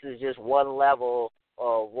 This is just one level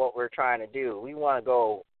of what we're trying to do. We want to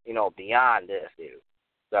go, beyond this, dude.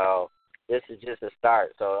 So this is just a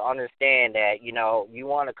start. So understand that, you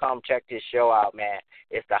want to come check this show out, man.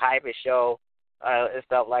 It's the hypest show and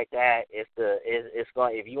stuff like that. It's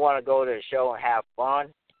going. If you want to go to the show and have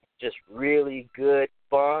fun, just really good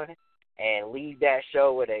fun, and leave that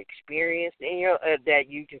show with an experience that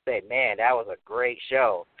you can say, man, that was a great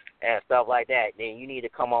show and stuff like that, then you need to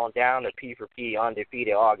come on down to P4P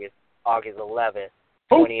Undefeated August 11th,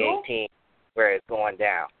 2018, where it's going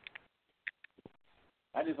down.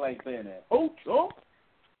 I just like saying that. Oh.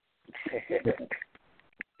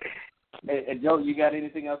 Hey, Joe, you got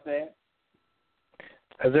anything else to add?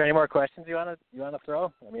 Is there any more questions you want to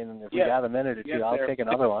throw? I mean, if we have a minute or two, I'll take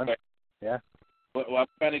another one. Yeah. Well, I'm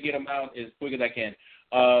trying to get them out as quick as I can.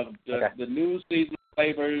 The new season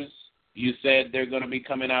flavors, you said they're going to be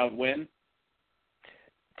coming out when?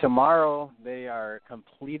 Tomorrow. They are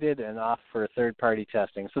completed and off for third-party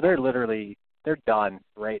testing. So they're done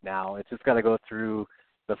right now. It's just got to go through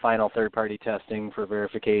the final third-party testing for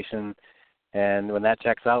verification. And when that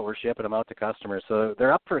checks out, we're shipping them out to customers. So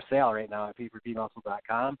they're up for sale right now at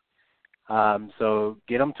P4PMuscle.com. So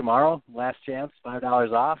get them tomorrow, last chance,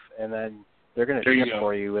 $5 off, and then they're going to ship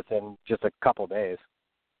for you within just a couple days.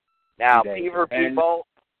 Now, P4P Bolt,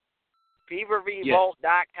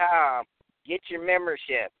 P4PVolt.com. Get your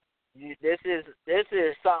membership. This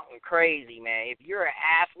is something crazy, man. If you're an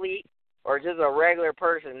athlete or just a regular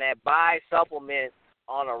person that buys supplements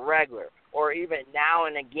on a regular or even now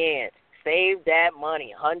and again, save that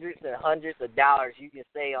money, hundreds and hundreds of dollars you can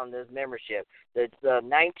save on this membership. The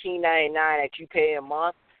 $19.99 that you pay a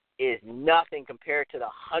month is nothing compared to the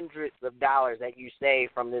hundreds of dollars that you save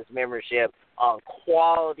from this membership on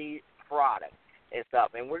quality products and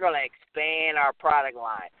stuff. And we're going to expand our product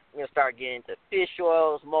line. We're going to start getting into fish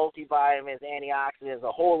oils, multivitamins, antioxidants,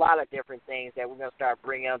 a whole lot of different things that we're going to start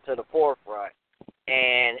bringing to the forefront,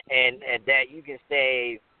 and that you can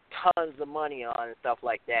save tons of money on and stuff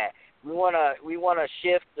like that. We want to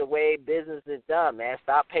shift the way business is done, man.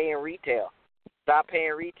 Stop paying retail. Stop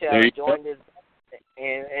paying retail. Join this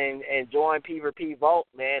and join P4P Vault,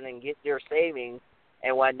 man, and get your savings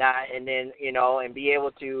and whatnot, and then, and be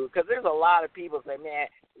able to, because there's a lot of people say, man,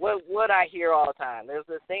 what I hear all the time, there's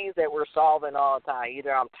the things that we're solving all the time.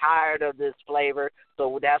 Either I'm tired of this flavor,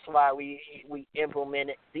 so that's why we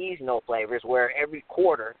implemented seasonal flavors, where every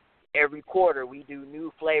quarter we do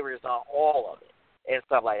new flavors on all of it and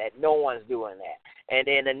stuff like that. No one's doing that. And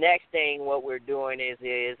then the next thing what we're doing is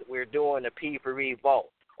we're doing the P4P Vault.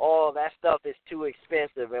 Oh, that stuff is too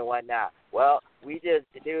expensive and whatnot. Well, we just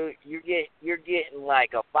do. You're getting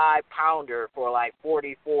like a 5-pounder for like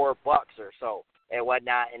 $44 or so and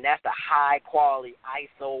whatnot, and that's the high quality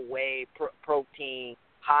iso whey protein,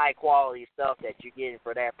 high quality stuff that you're getting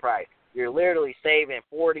for that price. You're literally saving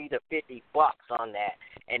 $40 to $50 on that,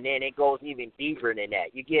 and then it goes even deeper than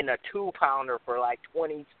that. You're getting a 2-pounder for like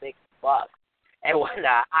 $26 and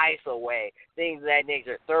whatnot, iso whey, things of that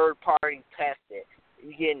nature, third party tested.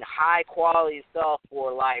 You're getting high quality stuff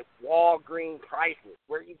for like Walgreens prices.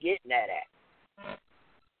 Where are you getting that at?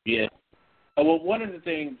 Yeah. Well, one of the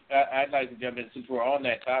things I'd like to jump in, since we're on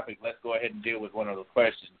that topic, let's go ahead and deal with one of those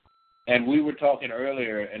questions. And we were talking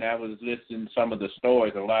earlier, and I was listing some of the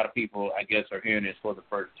stories. A lot of people, I guess, are hearing this for the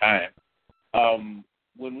first time.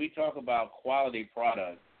 When we talk about quality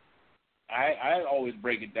products, I always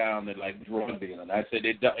break it down to like drug dealing. I said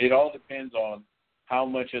it all depends on how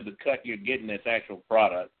much of the cut you're getting this actual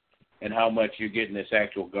product and how much you're getting this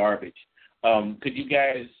actual garbage. Could you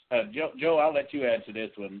guys, Joe, I'll let you answer this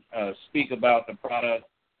one, speak about the product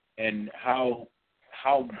and how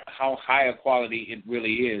high a quality it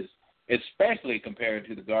really is, especially compared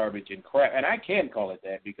to the garbage and crap. And I can call it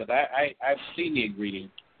that because I've seen the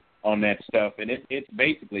ingredients on that stuff, and it's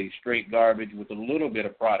basically straight garbage with a little bit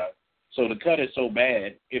of product. So the cut is so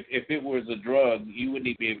bad, if it was a drug, you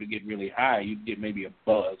wouldn't be able to get really high. You'd get maybe a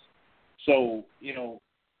buzz. So,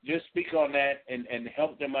 just speak on that and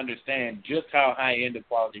help them understand just how high-end the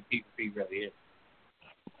quality P4P really is.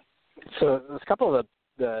 So there's a couple of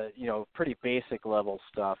the pretty basic level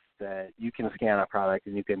stuff that you can scan a product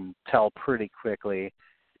and you can tell pretty quickly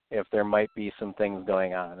if there might be some things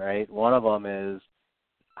going on, right? One of them is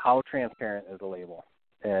how transparent is the label?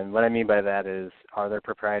 And what I mean by that is, are there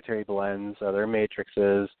proprietary blends? Are there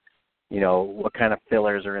matrices? What kind of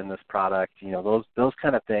fillers are in this product? Those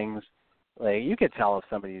kind of things. Like, you could tell if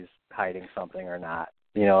somebody's hiding something or not.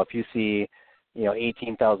 If you see,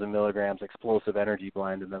 18,000 milligrams explosive energy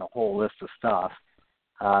blend and then a whole list of stuff,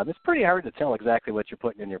 it's pretty hard to tell exactly what you're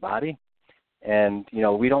putting in your body. And,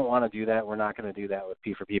 we don't want to do that. We're not going to do that with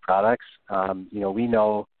P4P products. We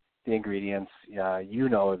know the ingredients,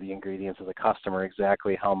 the ingredients of the customer,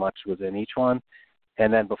 exactly how much was in each one.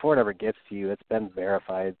 And then before it ever gets to you, it's been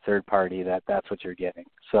verified third party that that's what you're getting.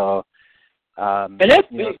 So, and that's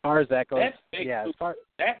big. As far as that goes, that's big. Yeah,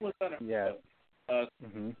 that was yeah.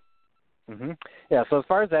 So as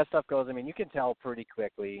far as that stuff goes, you can tell pretty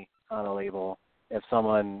quickly on a label if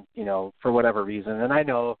someone, for whatever reason, and I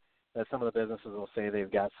know that some of the businesses will say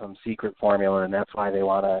they've got some secret formula, and that's why they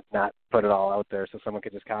want to not put it all out there so someone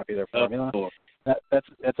could just copy their formula.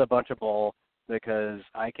 That's a bunch of bull, because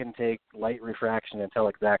I can take light refraction and tell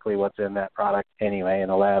exactly what's in that product anyway in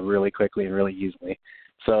a lab really quickly and really easily.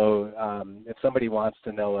 So if somebody wants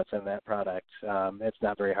to know what's in that product, it's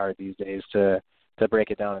not very hard these days to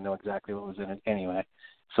break it down and know exactly what was in it anyway.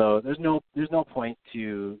 So there's no point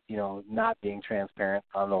to not being transparent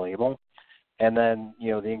on the label. And then,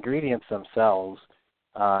 the ingredients themselves,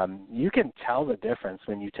 you can tell the difference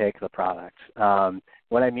when you take the product.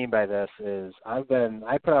 What I mean by this is I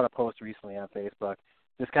put out a post recently on Facebook,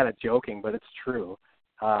 just kind of joking, but it's true.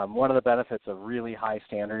 One of the benefits of really high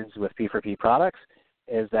standards with P4P products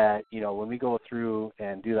is that, when we go through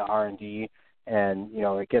and do the R&D and,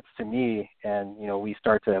 it gets to me and, we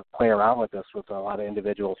start to play around with this with a lot of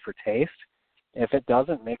individuals for taste, If it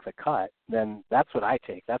doesn't make the cut, then that's what I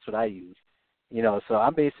take. That's what I use. So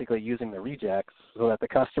I'm basically using the rejects so that the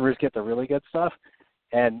customers get the really good stuff.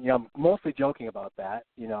 And, I'm mostly joking about that,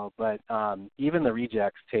 but even the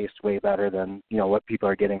rejects taste way better than, what people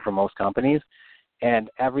are getting from most companies. And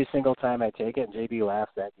every single time I take it, and JB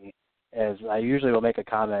laughs at me, as I usually will make a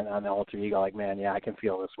comment on the alter ego, like, man, yeah, I can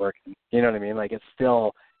feel this working. You know what I mean? Like, it's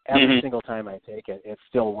still, every single time I take it, it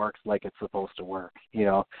still works like it's supposed to work,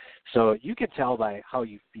 So you can tell by how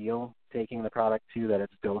you feel taking the product, too, that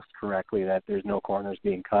it's dosed correctly, that there's no corners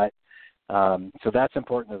being cut. So that's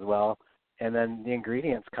important as well. And then the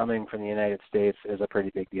ingredients coming from the United States is a pretty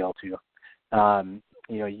big deal, too.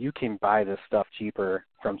 You can buy this stuff cheaper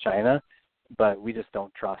from China, but we just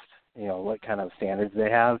don't trust, what kind of standards they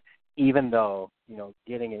have. Even though,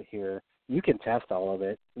 getting it here, you can test all of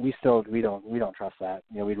it. We don't trust that.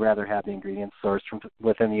 We'd rather have the ingredients sourced from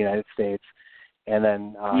within the United States. And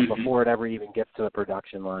then before it ever even gets to the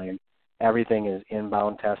production line, everything is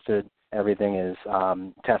inbound tested. Everything is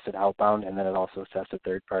tested outbound, and then it also is tested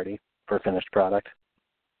third party for finished product.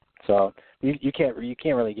 So you can't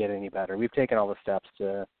really get any better. We've taken all the steps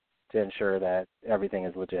to ensure that everything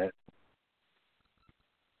is legit.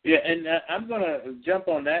 Yeah, and I'm going to jump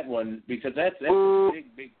on that one because that's a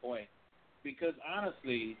big point. Because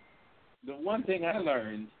honestly, the one thing I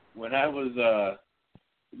learned when I was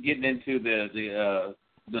getting into the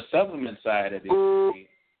supplement side of it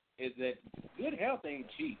is that good health ain't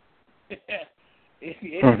cheap.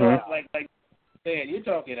 It's like saying you're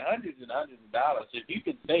talking hundreds and hundreds of dollars. If you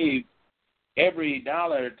could save every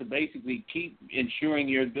dollar to basically keep ensuring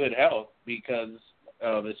your good health, because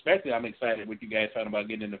especially I'm excited with you guys talking about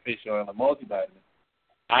getting into fish oil and multivitamin.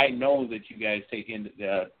 I know that you guys take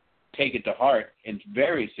it to heart and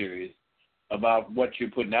very serious about what you're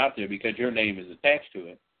putting out there because your name is attached to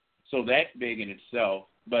it. So that's big in itself.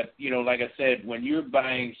 But, like I said, when you're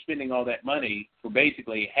spending all that money for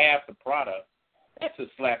basically half the product, that's a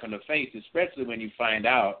slap in the face, especially when you find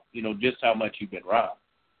out, just how much you've been robbed.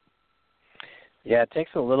 Yeah, it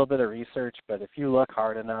takes a little bit of research, but if you look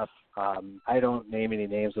hard enough, I don't name any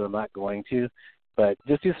names, and I'm not going to, but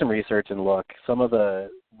just do some research and look. Some of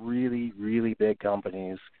the really, really big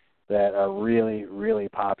companies that are really, really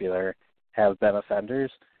popular have been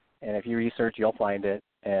offenders, and if you research, you'll find it.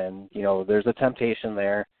 And, there's a temptation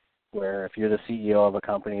there where if you're the CEO of a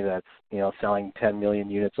company that's, selling 10 million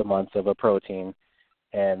units a month of a protein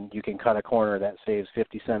and you can cut a corner that saves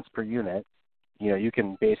 50 cents per unit, you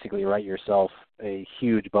can basically write yourself a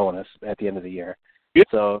huge bonus at the end of the year. Yep.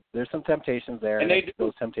 So there's some temptations there. And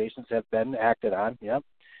those temptations have been acted on, yep.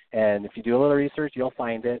 And if you do a little research, you'll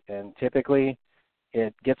find it. And typically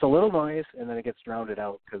it gets a little noise and then it gets drowned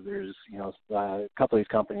out because there's, a couple of these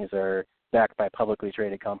companies are backed by publicly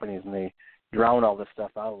traded companies and they drown all this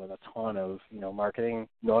stuff out with a ton of, marketing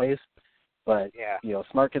noise. But,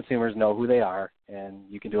 smart consumers know who they are, and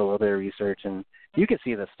you can do a little bit of research and you can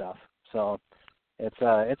see this stuff. So it's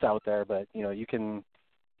out there, but, you can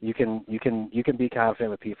be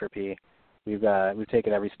confident with P4P. We've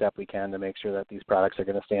taken every step we can to make sure that these products are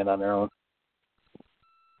going to stand on their own.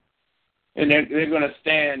 And they're going to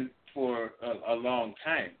stand for a long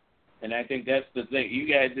time. And I think that's the thing.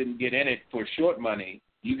 You guys didn't get in it for short money.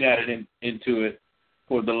 You got it into it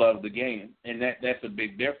for the love of the game. And that's a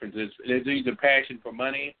big difference. There's either passion for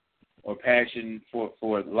money or passion for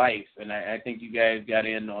life. And I think you guys got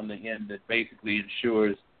in on the end that basically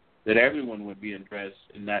ensures that everyone would be impressed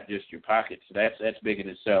and not just your pockets. So that's big in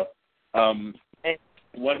itself. One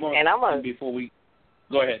more thing before we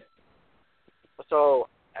go ahead. So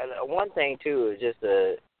one thing too is just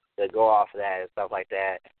to go off of that and stuff like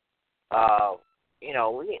that.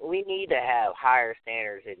 We need to have higher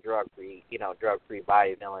standards in drug-free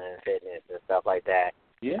bodybuilding and fitness and stuff like that.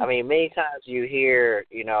 Yeah. I mean, many times you hear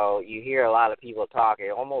a lot of people talk.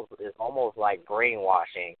 It's almost like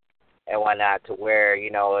brainwashing and whatnot, to where,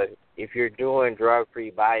 if you're doing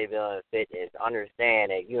drug-free bodybuilding and fitness,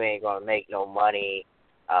 understand that you ain't gonna make no money,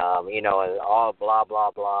 and all blah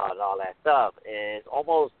blah blah and all that stuff. And it's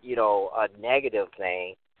almost, a negative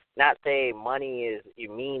thing. Not saying money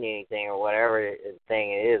mean anything or whatever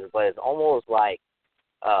thing it is, but it's almost like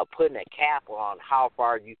putting a cap on how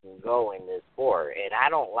far you can go in this sport. And I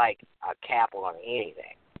don't like a cap on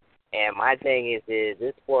anything. And my thing is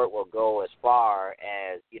this sport will go as far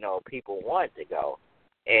as, people want to go.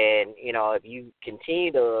 And, if you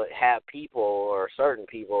continue to have people or certain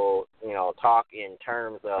people, talk in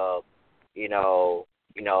terms of,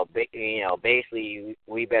 basically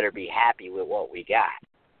we better be happy with what we got.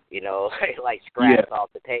 Like scraps off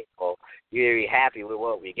the table. You better be happy with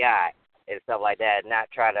what we got and stuff like that,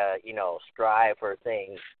 not try to, strive for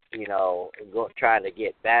things, trying to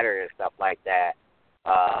get better and stuff like that.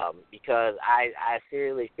 Because I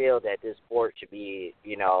seriously feel that this sport should be,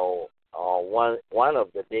 one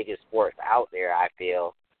of the biggest sports out there. I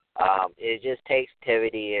feel it just takes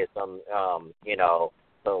activity and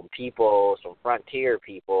some people, some frontier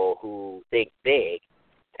people who think big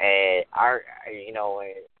and are, in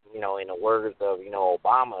the words of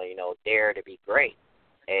Obama, dare to be great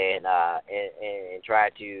and try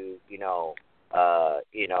to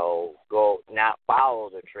go not follow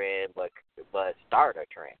the trend but start a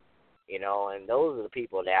trend, and those are the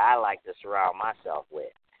people that I like to surround myself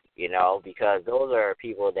with, because those are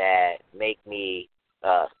people that make me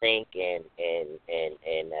think and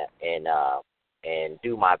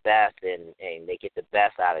do my best and they get the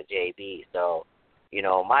best out of JB. So,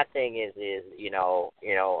 my thing is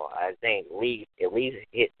I think Lee at least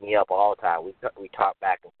hits me up all the time. We talk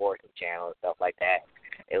back and forth in the channel and stuff like that.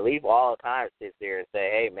 And Lee all the time sits there and say,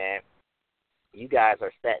 hey, man, you guys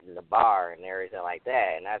are setting the bar and everything like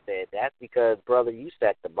that. And I said, that's because, brother, you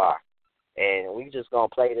set the bar. And we just going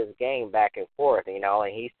to play this game back and forth, and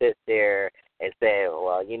he sits there and said,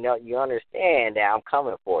 well, you understand that I'm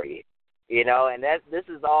coming for you, and this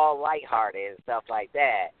is all lighthearted and stuff like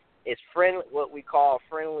that. It's friendly, what we call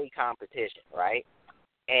friendly competition, right?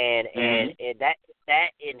 And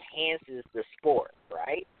that enhances the sport,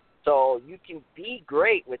 right? So you can be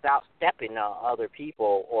great without stepping on other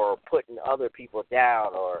people or putting other people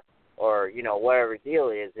down or whatever the deal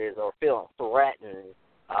is or feeling threatened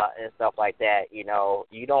and stuff like that. You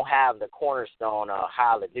don't have the cornerstone of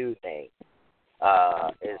how to do things.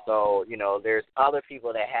 And so, there's other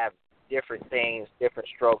people that have different things, different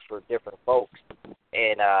strokes for different folks.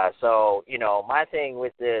 And so, my thing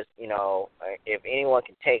with this, if anyone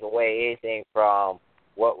can take away anything from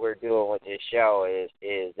what we're doing with this show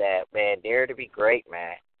is that, man, dare to be great,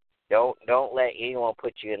 man. Don't let anyone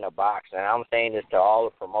put you in a box. And I'm saying this to all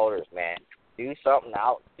the promoters, man. Do something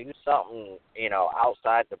outside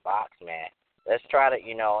the box, man. Let's try to,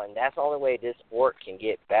 and that's the only way this sport can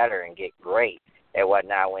get better and get great and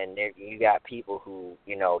whatnot, when you got people who,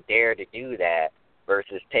 dare to do that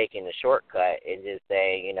versus taking the shortcut and just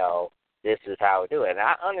saying, this is how we do it. And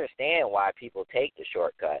I understand why people take the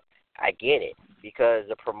shortcut. I get it, because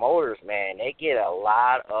the promoters, man, they get a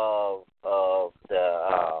lot of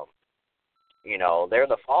the, they're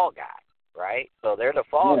the fall guy, right? So they're the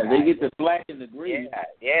fall guy. They get the flack and the grease.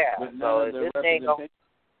 Yeah. So if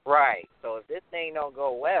this thing don't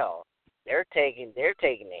go well, they're taking the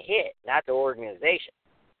hit, not the organization.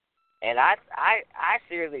 And I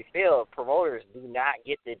seriously feel promoters do not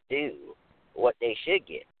get to do what they should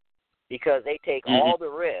get, because they take all the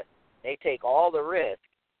risk. They take all the risk.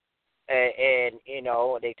 And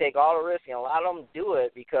they take all the risk, and a lot of them do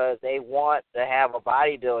it because they want to have a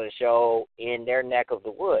bodybuilding show in their neck of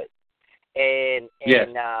the woods. And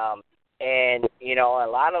a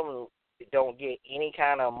lot of them don't get any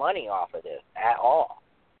kind of money off of this at all.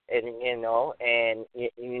 And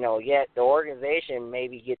yet the organization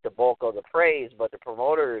maybe get the bulk of the praise, but the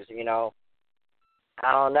promoters, I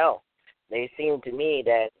don't know. They seem to me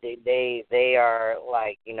that they are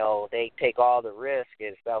like, they take all the risk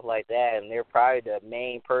and stuff like that, and they're probably the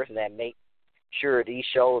main person that makes sure these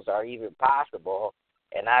shows are even possible.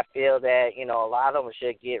 And I feel that, a lot of them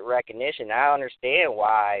should get recognition. I understand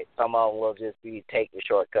why some of them will just take the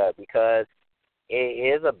shortcut, because it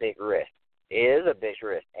is a big risk. It is a big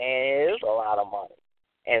risk, and it is a lot of money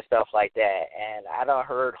and stuff like that. And I done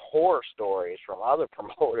heard horror stories from other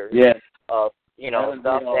promoters of,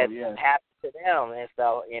 stuff that happened to them and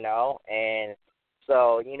stuff, and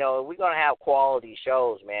so, we're going to have quality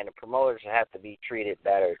shows, man. The promoters have to be treated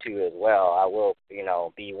better, too, as well. I will, be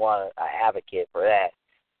an advocate for that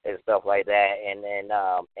and stuff like that. And then,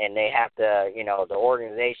 and they have to, the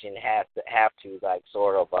organization have to like,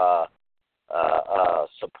 sort of,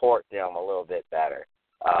 support them a little bit better,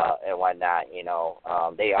 and whatnot,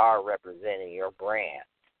 they are representing your brand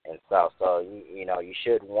and stuff, so, you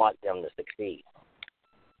should want them to succeed.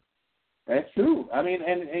 That's true. I mean,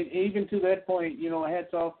 and even to that point,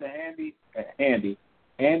 hats off to Andy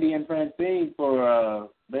and Francine for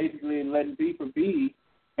basically letting P4P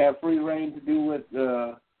have free reign to do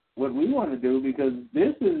what we want to do, because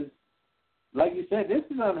this is, like you said, this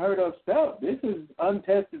is unheard of stuff. This is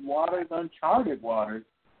untested waters, uncharted waters.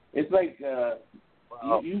 It's like you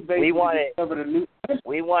basically discovered a new.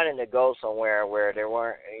 We wanted to go somewhere where there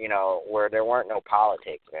weren't, no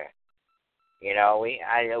politics, man. We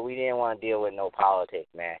didn't want to deal with no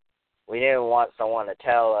politics, man. We didn't want someone to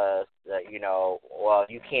tell us that, well,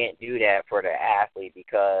 you can't do that for the athlete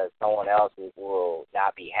because someone else will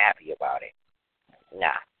not be happy about it.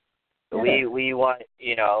 Nah. We want,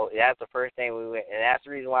 that's the first thing we went, and that's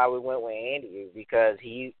the reason why we went with Andy, because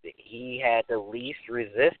he had the least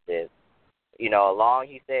resistance. He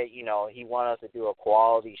said, he wanted us to do a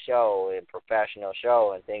quality show and professional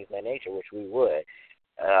show and things of that nature, which we would.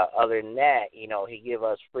 Other than that, he give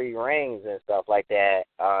us free rings and stuff like that,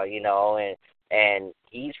 and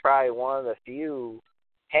he's probably one of the few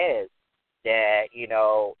heads that,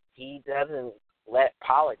 he doesn't let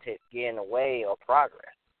politics get in the way of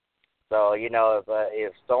progress. So,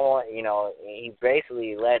 if someone, he's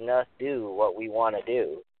basically letting us do what we want to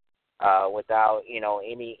do without,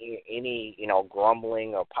 any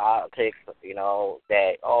grumbling or politics,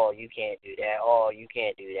 that, oh, you can't do that, oh, you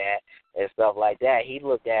can't do that, and stuff like that. He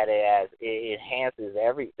looked at it as it enhances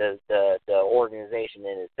the organization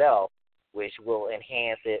in itself, which will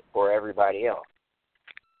enhance it for everybody else.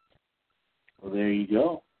 Well, there you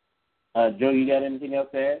go. Joe, you got anything else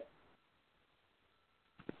to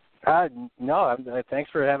add? No.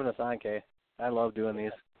 Thanks for having us on, Kay. I love doing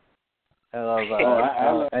these. I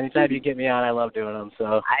love anytime you get me on, I love doing them.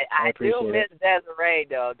 So I appreciate it. I do miss Desiree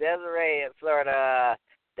though. Desiree is sort of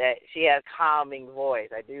that she has calming voice.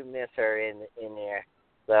 I do miss her in there.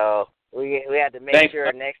 So we have to make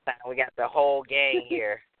sure next time we got the whole gang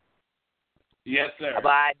here. Yes, sir. But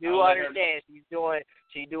I do understand she's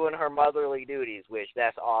doing her motherly duties, which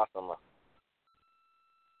that's awesome.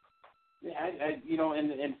 Yeah,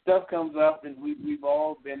 and stuff comes up, and we've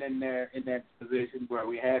all been in that position where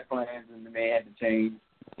we had plans and then they had to change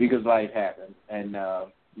because life happened. And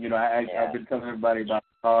I've been telling everybody about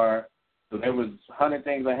the car. So there was 100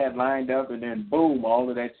 things I had lined up, and then boom, all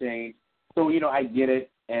of that changed. So I get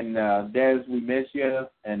it. And Des, we miss you,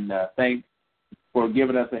 and thanks for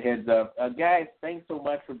giving us a heads up. Guys, thanks so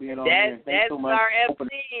much for being on here. And thanks so much. That's our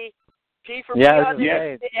MC. P4P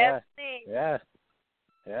Undefeated MC.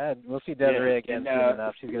 Yeah, we'll see Desiree again soon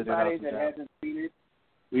enough. She's going to do an awesome job. Hasn't seen it,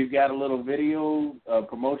 we've got a little video,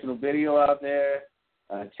 promotional video out there.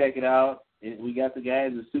 Check it out. We got the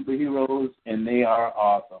guys, the superheroes, and they are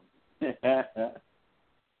awesome. I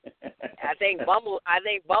think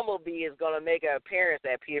Bumblebee is going to make an appearance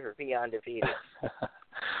at P4P Undefeated.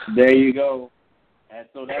 There you go. And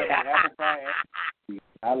so that's an apple pie.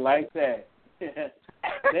 I like that.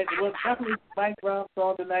 That was definitely Mike Brown's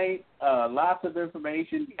song tonight. Lots of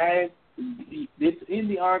information. Guys, it's in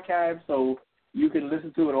the archive, so you can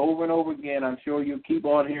listen to it over and over again. I'm sure you'll keep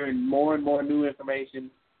on hearing more and more new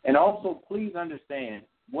information. And also, please understand,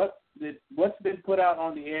 what's been put out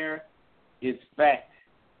on the air is fact.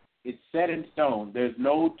 It's set in stone. There's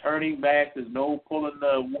no turning back. There's no pulling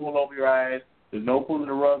the wool over your eyes. There's no pulling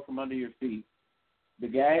the rug from under your feet. The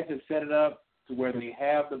guys have set it up to where they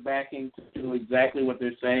have the backing to do exactly what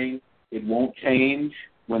they're saying. It won't change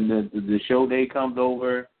when the show day comes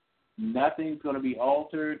over. Nothing's going to be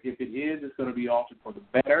altered. If it is, it's going to be altered for the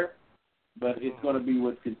better, but it's going to be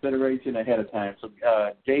with consideration ahead of time. So,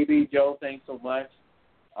 JB, Joe, thanks so much.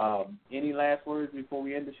 Any last words before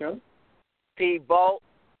we end the show?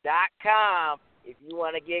 P4PBoys.com. If you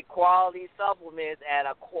want to get quality supplements at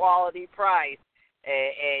a quality price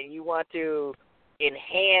and you want to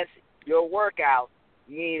enhance your workout,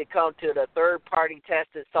 you need to come to the third-party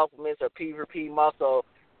tested supplements or P4P Muscle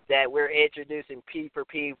that we're introducing,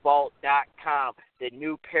 P4PBoys.com, the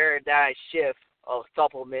new paradigm shift of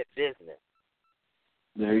supplement business.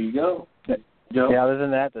 There you go. Joe? Yeah, other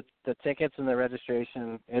than that, the tickets and the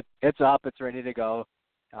registration, it's up. It's ready to go.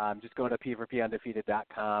 Just go to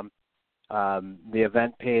P4PUndefeated.com. The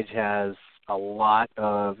event page has a lot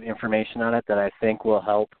of information on it that I think will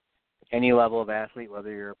help any level of athlete,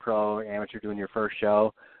 whether you're a pro or amateur doing your first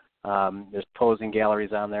show. There's posing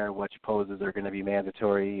galleries on there, which poses are going to be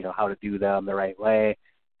mandatory, how to do them the right way,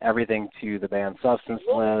 everything to the banned substance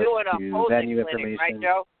list, to venue information. Right,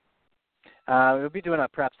 Joe? We'll be doing a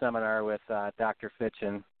prep seminar with Dr.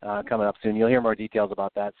 Fitchin coming up soon. You'll hear more details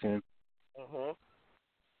about that soon. Mm-hmm.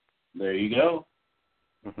 There you go.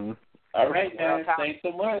 Mm-hmm. All right, guys. Thanks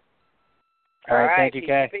so much. All right. Thank you,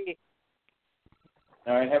 Kay.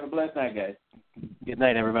 All right. Have a blessed night, guys. Good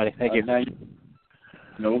night, everybody. Thank you. Night.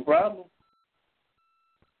 No problem.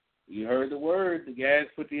 You heard the word. The guys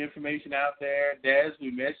put the information out there. Des, we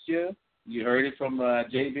missed you. You heard it from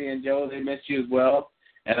JB and Joe. They missed you as well.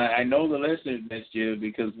 And I know the listeners missed you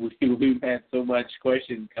because we've had so much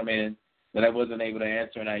questions come in that I wasn't able to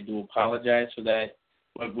answer, and I do apologize for that.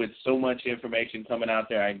 But with so much information coming out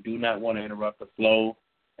there, I do not want to interrupt the flow.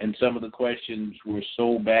 And some of the questions were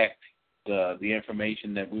so backed, the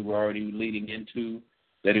information that we were already leading into,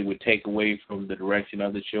 that it would take away from the direction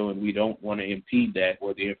of the show, and we don't want to impede that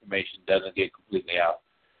where the information doesn't get completely out.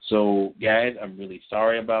 So, guys, I'm really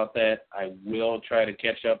sorry about that. I will try to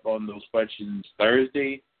catch up on those questions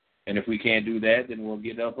Thursday. And if we can't do that, then we'll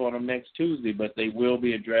get up on them next Tuesday. But they will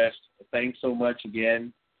be addressed. Thanks so much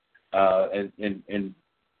again. In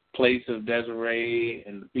place of Desiree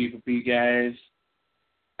and the P4P guys,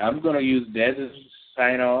 I'm going to use Dez's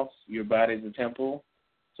sign-off, your body's a temple,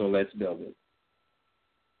 so let's build it.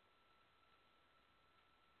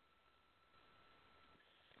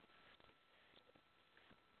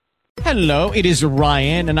 Hello, it is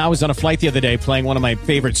Ryan, and I was on a flight the other day playing one of my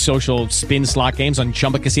favorite social spin slot games on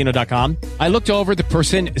ChumbaCasino.com. I looked over at the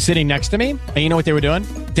person sitting next to me, and you know what they were doing?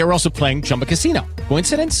 They were also playing Chumba Casino.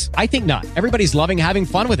 Coincidence? I think not. Everybody's loving having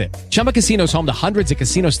fun with it. Chumba Casino is home to hundreds of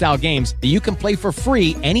casino-style games that you can play for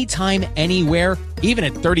free anytime, anywhere, even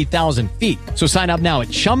at 30,000 feet. So sign up now at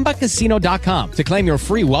ChumbaCasino.com to claim your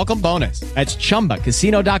free welcome bonus. That's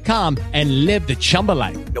ChumbaCasino.com and live the Chumba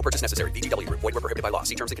life. No purchase necessary. VGW. Void where prohibited by law.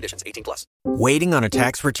 See terms and conditions. 18+. Waiting on a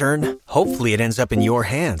tax return? Hopefully it ends up in your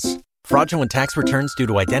hands. Fraudulent tax returns due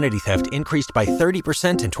to identity theft increased by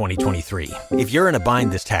 30% in 2023. If you're in a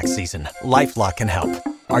bind this tax season, LifeLock can help.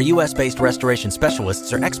 Our U.S.-based restoration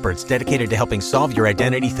specialists are experts dedicated to helping solve your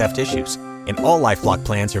identity theft issues. And all LifeLock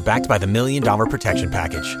plans are backed by the $1 Million Protection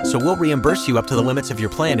Package. So we'll reimburse you up to the limits of your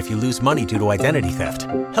plan if you lose money due to identity theft.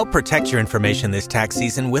 Help protect your information this tax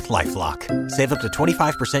season with LifeLock. Save up to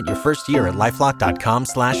 25% your first year at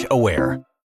LifeLock.com/aware.